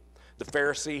be. The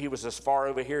Pharisee, he was as far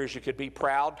over here as you could be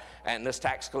proud, and this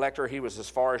tax collector, he was as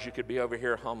far as you could be over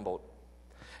here humbled.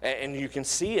 And you can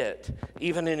see it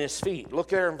even in his feet. Look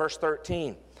there in verse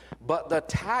 13. But the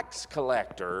tax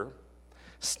collector,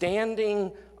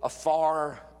 standing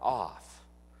afar off.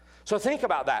 So think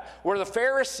about that. Where the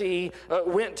Pharisee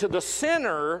went to the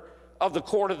center of the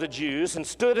court of the Jews and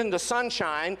stood in the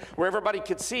sunshine where everybody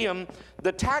could see him.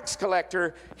 The tax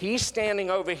collector, he's standing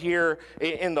over here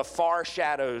in the far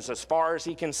shadows, as far as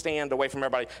he can stand away from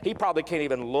everybody. He probably can't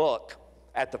even look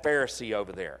at the Pharisee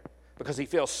over there because he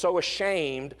feels so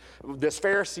ashamed. This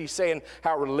Pharisee saying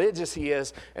how religious he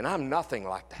is, and I'm nothing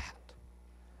like that.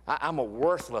 I'm a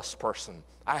worthless person.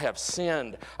 I have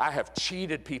sinned. I have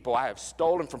cheated people. I have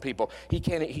stolen from people.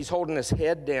 He's holding his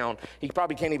head down. He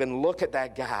probably can't even look at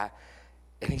that guy.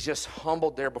 And he's just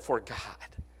humbled there before God.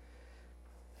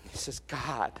 He says,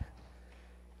 God,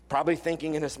 probably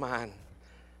thinking in his mind,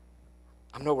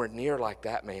 I'm nowhere near like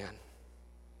that man.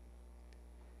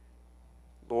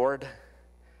 Lord,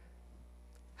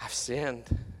 I've sinned.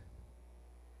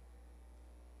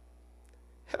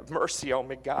 Have mercy on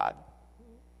me, God.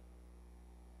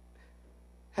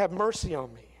 Have mercy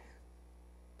on me.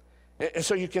 And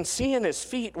so you can see in his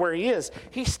feet where he is,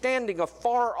 he's standing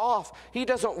afar off. He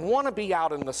doesn't want to be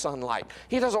out in the sunlight.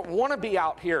 He doesn't want to be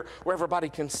out here where everybody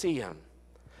can see him.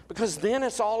 Because then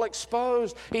it's all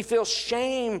exposed. He feels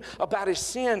shame about his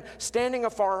sin, standing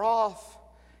afar off.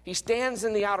 He stands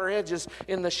in the outer edges,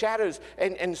 in the shadows.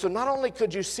 And so not only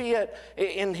could you see it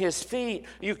in his feet,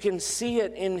 you can see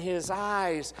it in his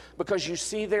eyes, because you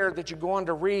see there that you go on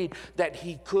to read that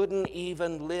he couldn't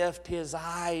even lift his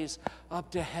eyes up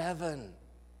to heaven.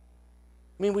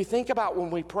 I mean, we think about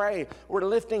when we pray, we're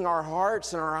lifting our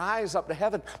hearts and our eyes up to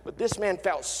heaven, but this man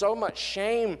felt so much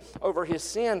shame over his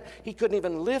sin, he couldn't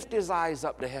even lift his eyes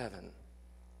up to heaven.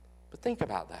 But think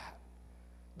about that.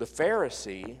 The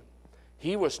Pharisee,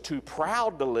 he was too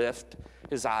proud to lift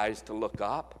his eyes to look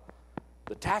up.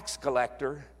 The tax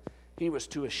collector, he was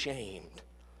too ashamed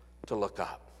to look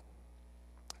up.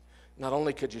 Not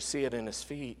only could you see it in his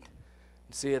feet,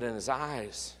 and see it in his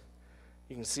eyes,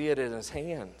 you can see it in his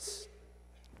hands.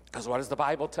 Because what does the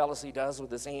Bible tell us he does with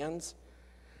his hands?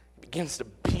 He begins to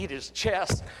beat his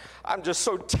chest. I'm just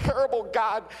so terrible,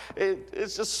 God.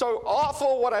 It's just so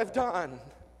awful what I've done.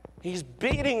 He's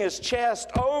beating his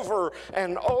chest over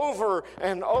and over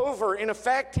and over. In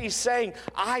effect, he's saying,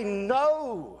 I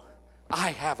know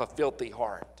I have a filthy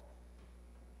heart.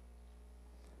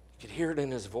 You could hear it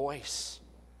in his voice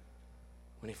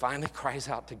when he finally cries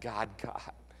out to God,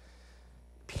 God,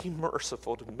 be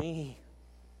merciful to me.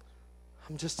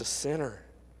 I'm just a sinner.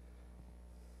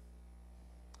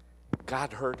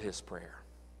 God heard his prayer.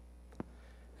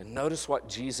 And notice what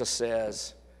Jesus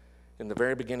says in the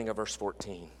very beginning of verse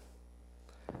 14.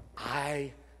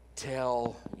 I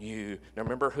tell you. Now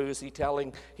remember, who is he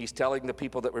telling? He's telling the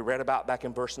people that we read about back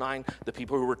in verse 9, the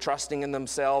people who were trusting in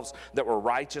themselves, that were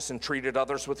righteous and treated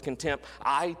others with contempt.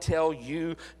 I tell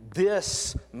you,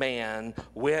 this man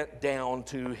went down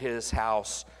to his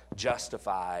house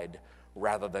justified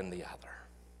rather than the other.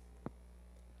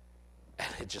 And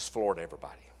it just floored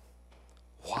everybody.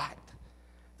 What?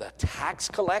 The tax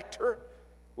collector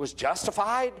was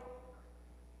justified?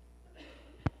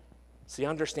 See,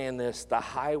 understand this, the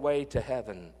highway to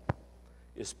heaven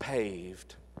is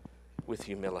paved with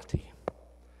humility.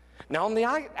 Now, on the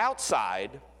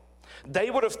outside,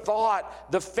 they would have thought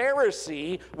the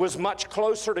Pharisee was much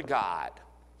closer to God.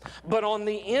 But on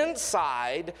the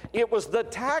inside, it was the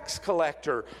tax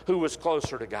collector who was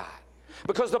closer to God.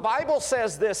 Because the Bible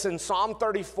says this in Psalm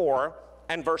 34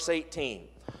 and verse 18.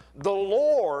 The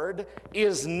Lord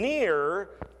is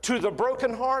near to the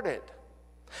brokenhearted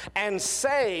and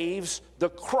saves the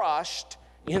crushed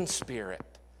in spirit.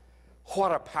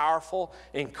 What a powerful,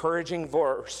 encouraging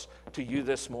verse to you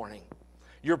this morning.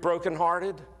 You're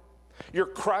brokenhearted. You're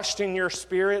crushed in your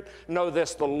spirit. Know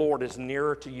this, the Lord is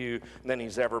nearer to you than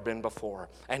he's ever been before.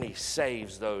 And he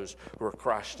saves those who are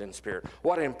crushed in spirit.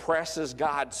 What impresses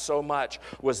God so much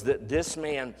was that this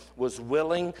man was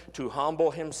willing to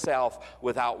humble himself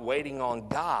without waiting on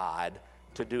God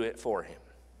to do it for him.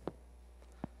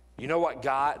 You know what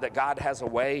that God has a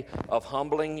way of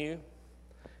humbling you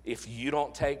if you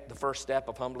don't take the first step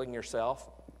of humbling yourself?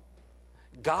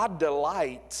 God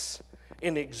delights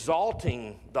in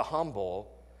exalting the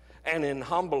humble and in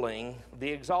humbling the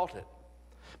exalted.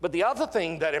 But the other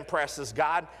thing that impresses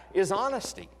God is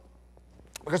honesty.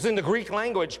 Because in the Greek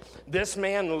language, this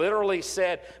man literally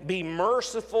said, be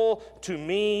merciful to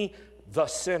me, the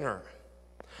sinner.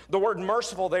 The word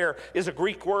merciful there is a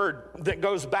Greek word that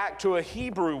goes back to a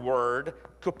Hebrew word,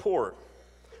 kippur,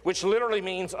 which literally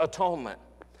means atonement.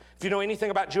 If you know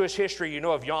anything about Jewish history, you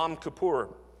know of Yom Kippur.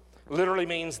 Literally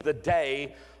means the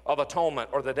day of atonement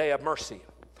or the day of mercy.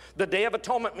 The day of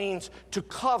atonement means to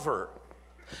cover.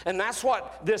 And that's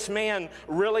what this man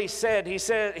really said.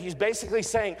 He's basically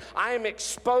saying, I am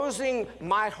exposing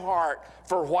my heart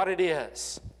for what it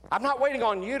is. I'm not waiting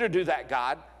on you to do that,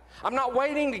 God. I'm not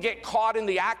waiting to get caught in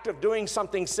the act of doing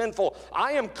something sinful.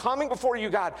 I am coming before you,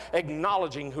 God,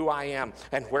 acknowledging who I am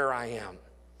and where I am.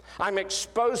 I'm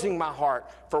exposing my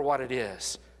heart for what it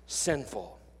is,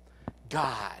 sinful.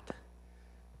 God,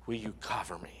 will you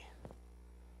cover me?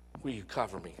 Will you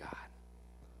cover me, God?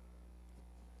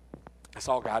 That's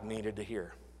all God needed to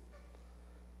hear.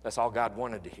 That's all God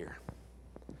wanted to hear.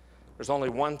 There's only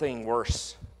one thing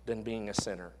worse than being a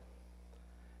sinner,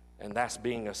 and that's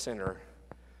being a sinner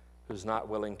who's not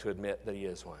willing to admit that he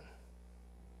is one.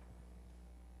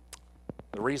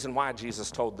 The reason why Jesus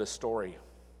told this story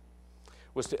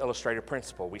was to illustrate a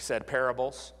principle. We said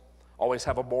parables always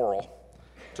have a moral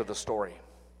to the story.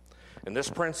 In this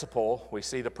principle, we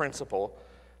see the principle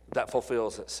that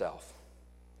fulfills itself.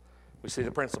 We see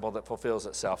the principle that fulfills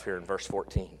itself here in verse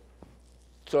 14.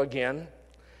 So again,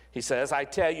 he says, I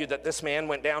tell you that this man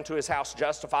went down to his house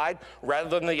justified rather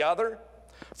than the other.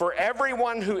 For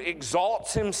everyone who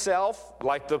exalts himself,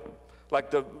 like the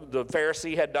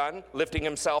Pharisee had done, lifting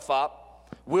himself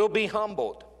up, will be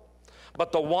humbled.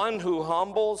 But the one who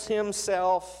humbles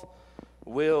himself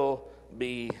will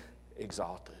be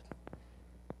exalted.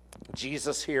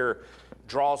 Jesus here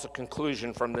draws a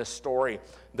conclusion from this story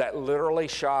that literally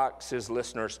shocks his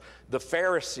listeners. The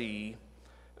Pharisee,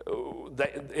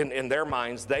 in their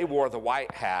minds, they wore the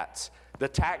white hats. The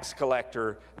tax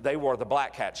collector, they wore the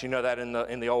black hats. You know that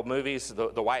in the old movies,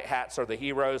 the white hats are the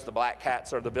heroes, the black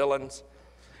hats are the villains.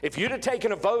 If you'd have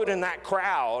taken a vote in that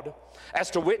crowd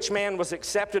as to which man was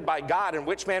accepted by God and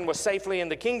which man was safely in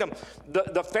the kingdom,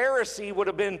 the Pharisee would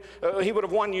have been, he would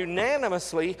have won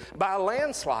unanimously by a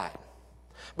landslide.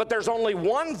 But there's only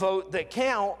one vote that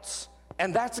counts,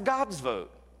 and that's God's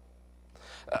vote.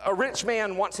 A rich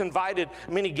man once invited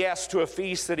many guests to a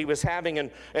feast that he was having,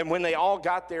 and when they all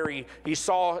got there, he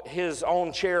saw his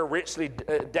own chair richly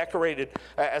decorated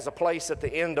as a place at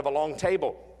the end of a long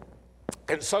table.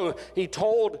 And so he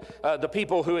told the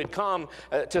people who had come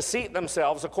to seat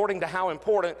themselves according to how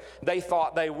important they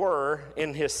thought they were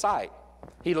in his sight.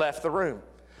 He left the room.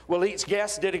 Well, each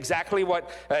guest did exactly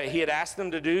what he had asked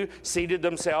them to do, seated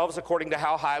themselves according to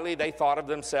how highly they thought of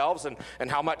themselves and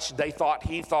how much they thought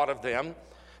he thought of them.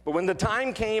 But when the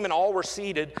time came and all were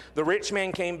seated, the rich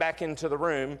man came back into the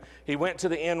room. He went to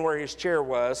the end where his chair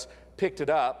was, picked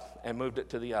it up, and moved it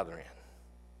to the other end.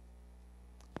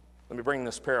 Let me bring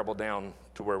this parable down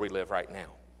to where we live right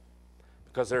now,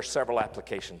 because there are several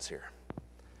applications here.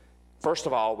 First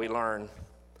of all, we learn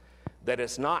that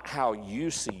it's not how you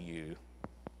see you,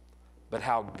 but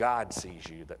how God sees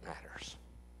you that matters.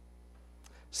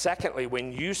 Secondly,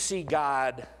 when you see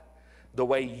God the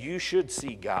way you should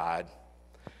see God,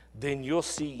 then you'll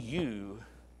see you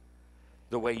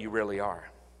the way you really are.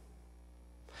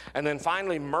 And then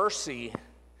finally, mercy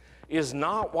is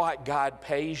not what God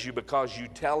pays you because you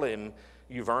tell him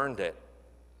you've earned it.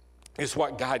 It's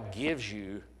what God gives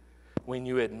you when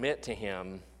you admit to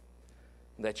him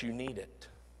that you need it.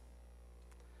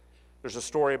 There's a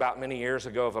story about many years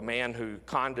ago of a man who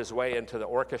conned his way into the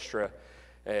orchestra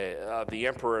of the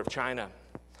Emperor of China.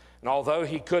 And although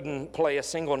he couldn't play a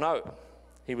single note,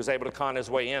 he was able to con his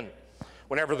way in.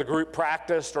 Whenever the group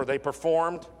practiced or they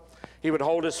performed, he would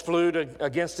hold his flute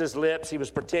against his lips. He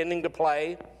was pretending to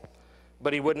play,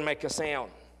 but he wouldn't make a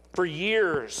sound. For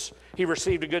years, he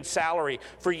received a good salary.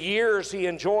 For years, he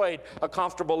enjoyed a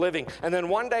comfortable living. And then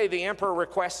one day, the emperor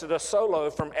requested a solo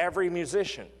from every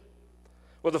musician.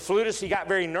 Well, the flutist, he got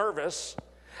very nervous,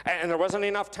 and there wasn't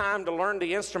enough time to learn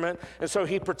the instrument, and so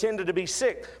he pretended to be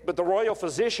sick. But the royal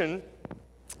physician,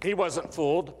 he wasn't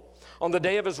fooled. On the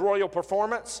day of his royal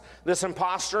performance, this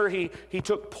impostor, he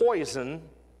took poison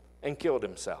and killed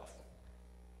himself.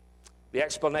 The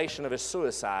explanation of his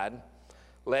suicide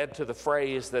led to the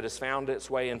phrase that has found its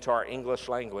way into our English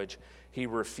language: he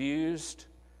refused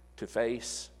to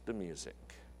face the music.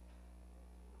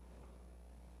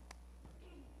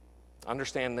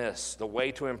 Understand this: the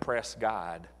way to impress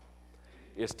God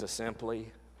is to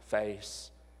simply face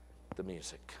the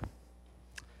music.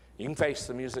 You can face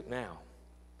the music now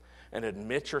and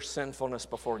admit your sinfulness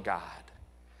before God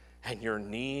and your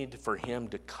need for him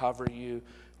to cover you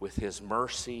with his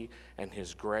mercy and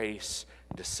his grace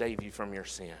to save you from your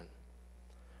sin.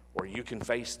 Or you can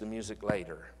face the music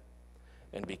later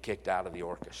and be kicked out of the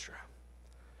orchestra.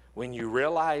 When you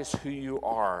realize who you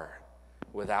are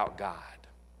without God,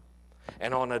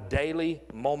 and on a daily,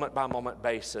 moment-by-moment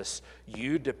basis,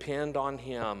 you depend on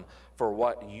him for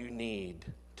what you need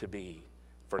to be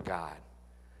for God,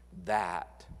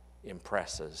 that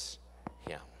impresses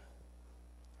him.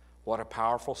 What a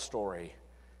powerful story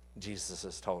Jesus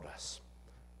has told us.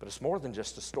 But it's more than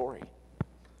just a story.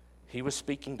 He was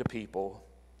speaking to people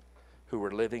who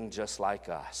were living just like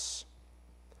us,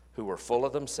 who were full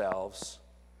of themselves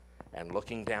and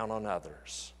looking down on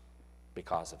others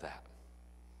because of that.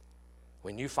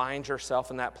 When you find yourself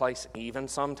in that place, even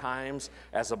sometimes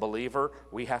as a believer,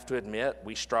 we have to admit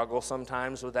we struggle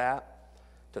sometimes with that,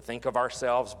 to think of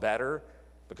ourselves better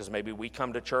because maybe we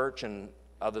come to church and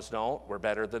others don't, we're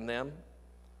better than them,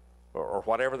 or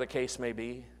whatever the case may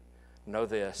be. Know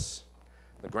this,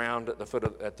 the ground at the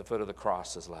foot of the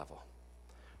cross is level.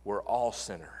 We're all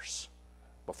sinners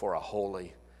before a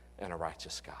holy and a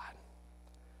righteous God.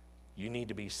 You need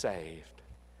to be saved,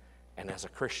 and as a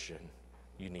Christian,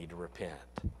 you need to repent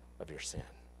of your sin.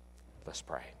 Let's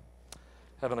pray.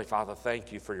 Heavenly Father,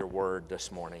 thank you for your word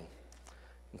this morning,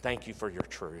 and thank you for your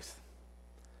truth.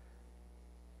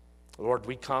 Lord,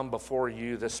 we come before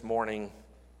you this morning.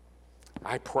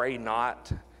 I pray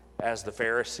not as the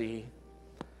Pharisee,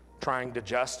 trying to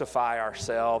justify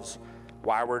ourselves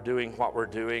why we're doing what we're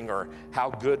doing or how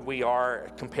good we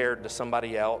are compared to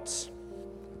somebody else.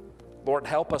 Lord,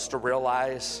 help us to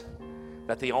realize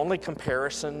that the only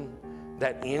comparison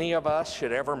that any of us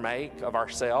should ever make of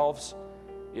ourselves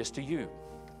is to you.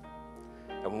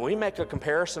 And when we make a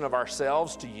comparison of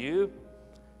ourselves to you,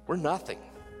 we're nothing.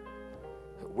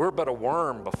 We're but a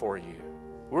worm before you.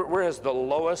 We're as the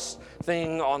lowest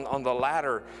thing on the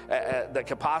ladder that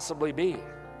could possibly be.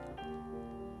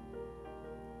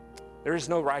 There is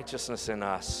no righteousness in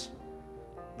us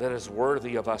that is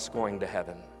worthy of us going to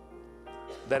heaven,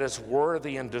 that is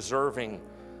worthy and deserving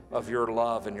of your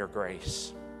love and your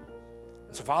grace.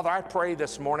 And so, Father, I pray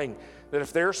this morning that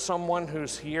if there's someone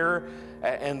who's here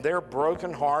and they're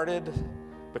brokenhearted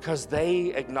because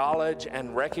they acknowledge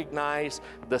and recognize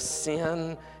the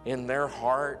sin in their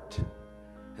heart,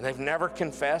 and they've never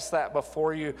confessed that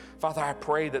before you, Father, I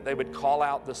pray that they would call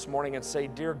out this morning and say,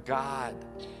 "Dear God,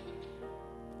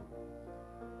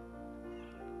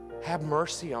 have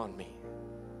mercy on me.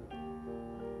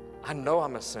 I know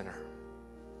I'm a sinner.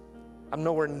 I'm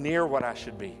nowhere near what I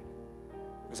should be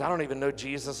because I don't even know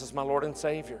Jesus as my Lord and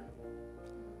Savior.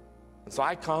 And so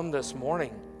I come this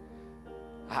morning.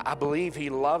 I believe he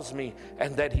loves me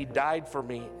and that he died for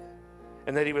me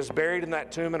and that he was buried in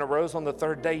that tomb and arose on the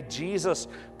third day. Jesus,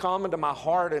 come into my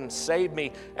heart and save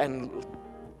me and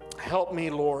help me,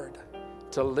 Lord,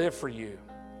 to live for you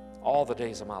all the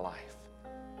days of my life."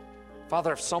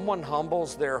 Father, if someone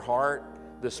humbles their heart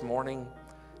this morning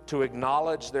to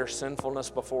acknowledge their sinfulness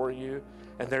before you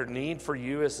and their need for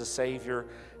you as the Savior,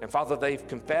 and Father, they've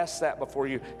confessed that before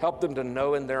you, help them to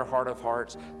know in their heart of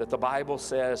hearts that the Bible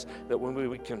says that when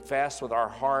we confess with our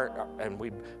heart and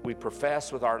we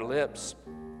profess with our lips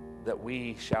that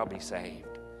we shall be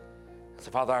saved.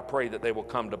 So Father, I pray that they will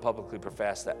come to publicly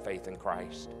profess that faith in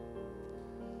Christ.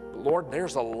 But Lord,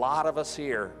 there's a lot of us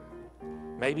here,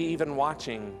 maybe even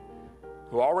watching,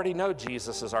 who already know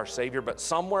Jesus as our Savior, but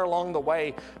somewhere along the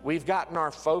way, we've gotten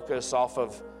our focus off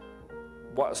of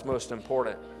what's most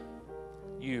important,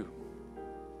 you.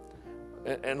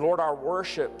 And Lord, our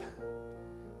worship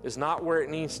is not where it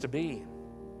needs to be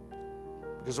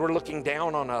because we're looking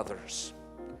down on others.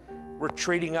 We're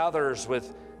treating others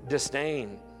with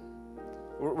disdain.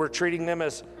 We're treating them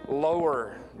as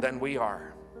lower than we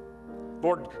are.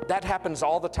 Lord, that happens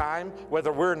all the time,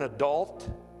 whether we're an adult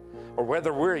or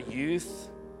whether we're a youth,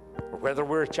 or whether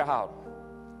we're a child.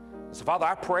 So, Father,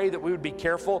 I pray that we would be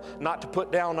careful not to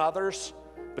put down others,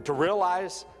 but to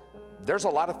realize there's a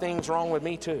lot of things wrong with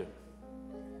me too.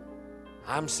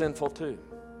 I'm sinful too,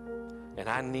 and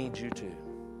I need you too.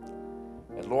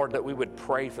 And Lord, that we would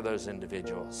pray for those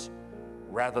individuals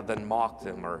rather than mock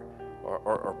them or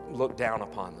look down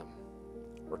upon them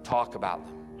or talk about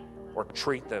them or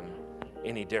treat them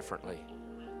any differently.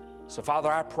 So,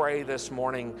 Father, I pray this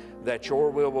morning that your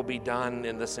will be done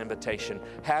in this invitation.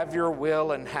 Have your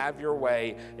will and have your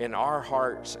way in our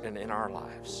hearts and in our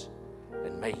lives.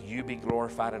 And may you be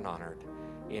glorified and honored.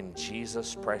 In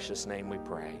Jesus' precious name we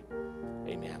pray.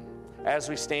 Amen. As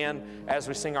we stand, as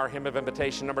we sing our hymn of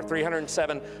invitation, number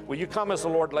 307, will you come as the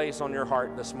Lord lays on your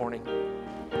heart this morning?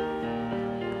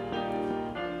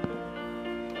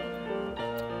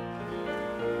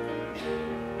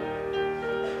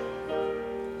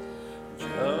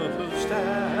 Just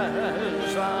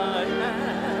as I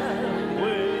am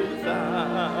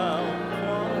without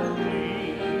one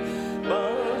plea,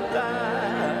 but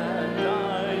that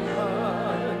thy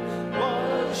blood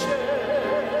was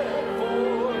shed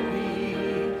for me,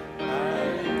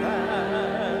 and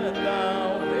that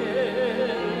thou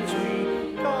biddest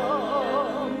me come.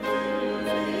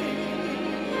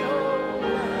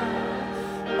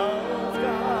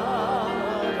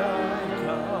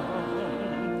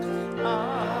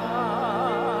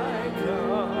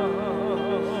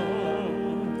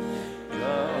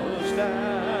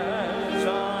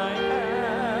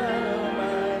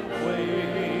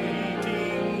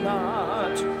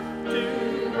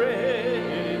 to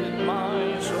rid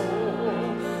my soul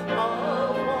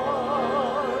of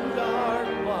one dark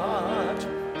blot. To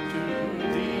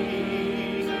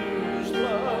thee whose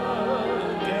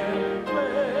blood can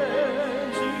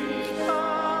cleanse each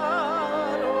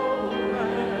heart, O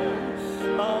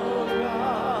Lamb of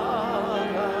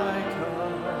God, I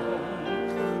come.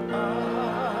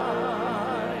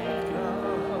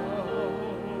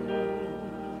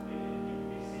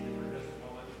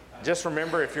 Just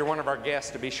remember, if you're one of our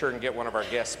guests, to be sure and get one of our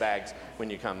guest bags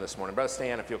when you come this morning. Brother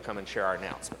Stan, if you'll come and share our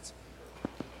announcements.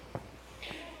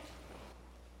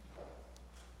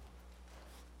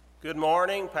 Good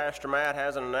morning. Pastor Matt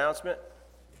has an announcement.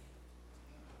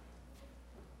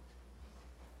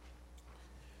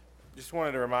 Just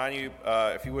wanted to remind you,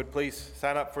 if you would please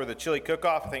sign up for the chili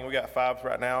cook-off. I think we got 5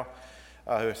 right now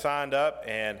who have signed up,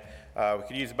 and we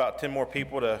could use about 10 more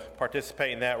people to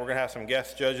participate in that. We're going to have some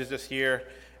guest judges this year,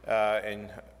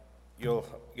 and you'll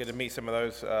get to meet some of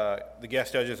those, the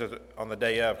guest judges on the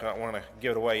day of. I don't want to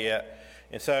give it away yet.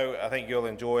 And so I think you'll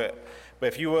enjoy it. But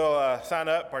if you will sign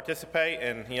up, participate,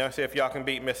 and see if y'all can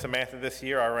beat Miss Samantha this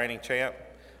year, our reigning champ.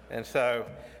 And so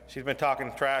she's been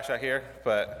talking trash out here,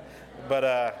 but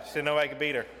she said nobody could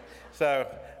beat her. So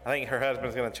I think her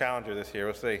husband's going to challenge her this year.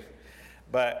 We'll see.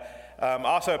 But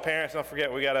also, parents, don't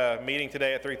forget we got a meeting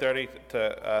today at 3:30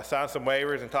 to sign some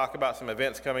waivers and talk about some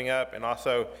events coming up, and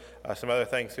also some other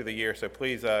things through the year. So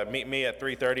please meet me at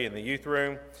 3:30 in the youth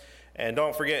room. And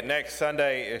don't forget, next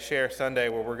Sunday is Share Sunday,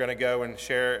 where we're going to go and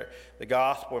share the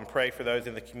gospel and pray for those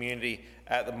in the community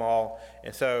at the mall.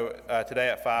 And so today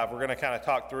at 5, we're going to kind of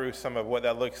talk through some of what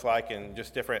that looks like and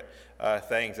just different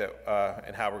things and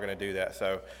how we're going to do that.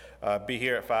 So be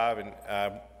here at 5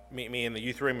 and meet me in the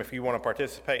youth room if you want to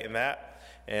participate in that.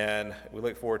 And we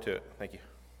look forward to it. Thank you.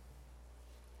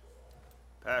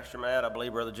 Pastor Matt, I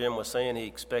believe Brother Jim was saying he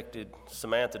expected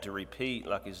Samantha to repeat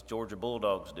like his Georgia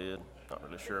Bulldogs did. Not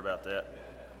really sure about that.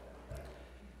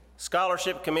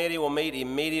 Scholarship Committee will meet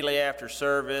immediately after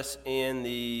service in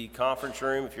the conference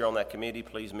room. If you're on that committee,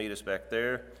 please meet us back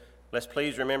there. Let's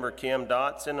please remember Kim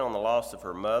Dotson on the loss of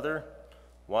her mother,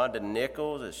 Wanda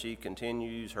Nichols as she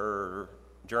continues her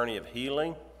journey of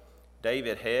healing,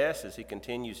 David Hess as he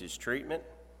continues his treatment.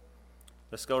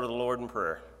 Let's go to the Lord in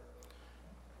prayer.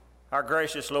 Our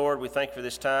gracious Lord, we thank you for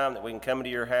this time that we can come into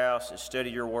your house and study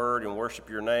your word and worship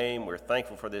your name. We're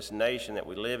thankful for this nation that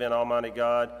we live in, Almighty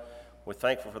God. We're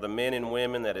thankful for the men and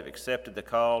women that have accepted the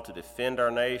call to defend our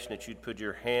nation, that you'd put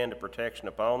your hand of protection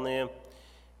upon them.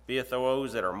 Be it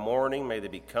those that are mourning, may they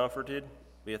be comforted.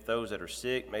 Be it those that are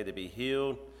sick, may they be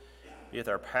healed. Be it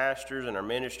our pastors and our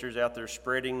ministers out there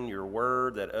spreading your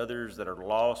word, that others that are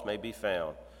lost may be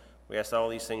found. We ask all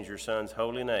these things in your Son's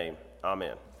holy name.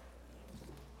 Amen.